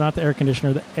conditioner, or not the air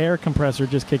conditioner, the air compressor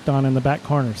just kicked on in the back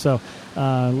corner. So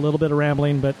a little bit of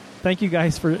rambling, but thank you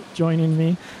guys for joining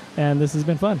me, and this has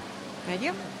been fun. Thank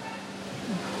you.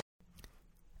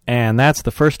 And that's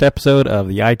the first episode of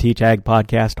the I Teach Ag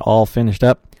podcast all finished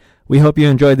up. We hope you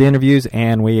enjoyed the interviews,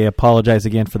 and we apologize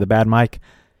again for the bad mic.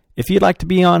 If you'd like to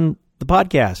be on the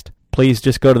podcast, please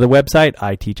just go to the website,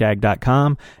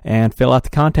 iteachag.com, and fill out the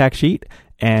contact sheet,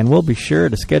 and we'll be sure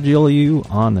to schedule you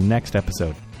on the next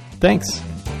episode. Thanks.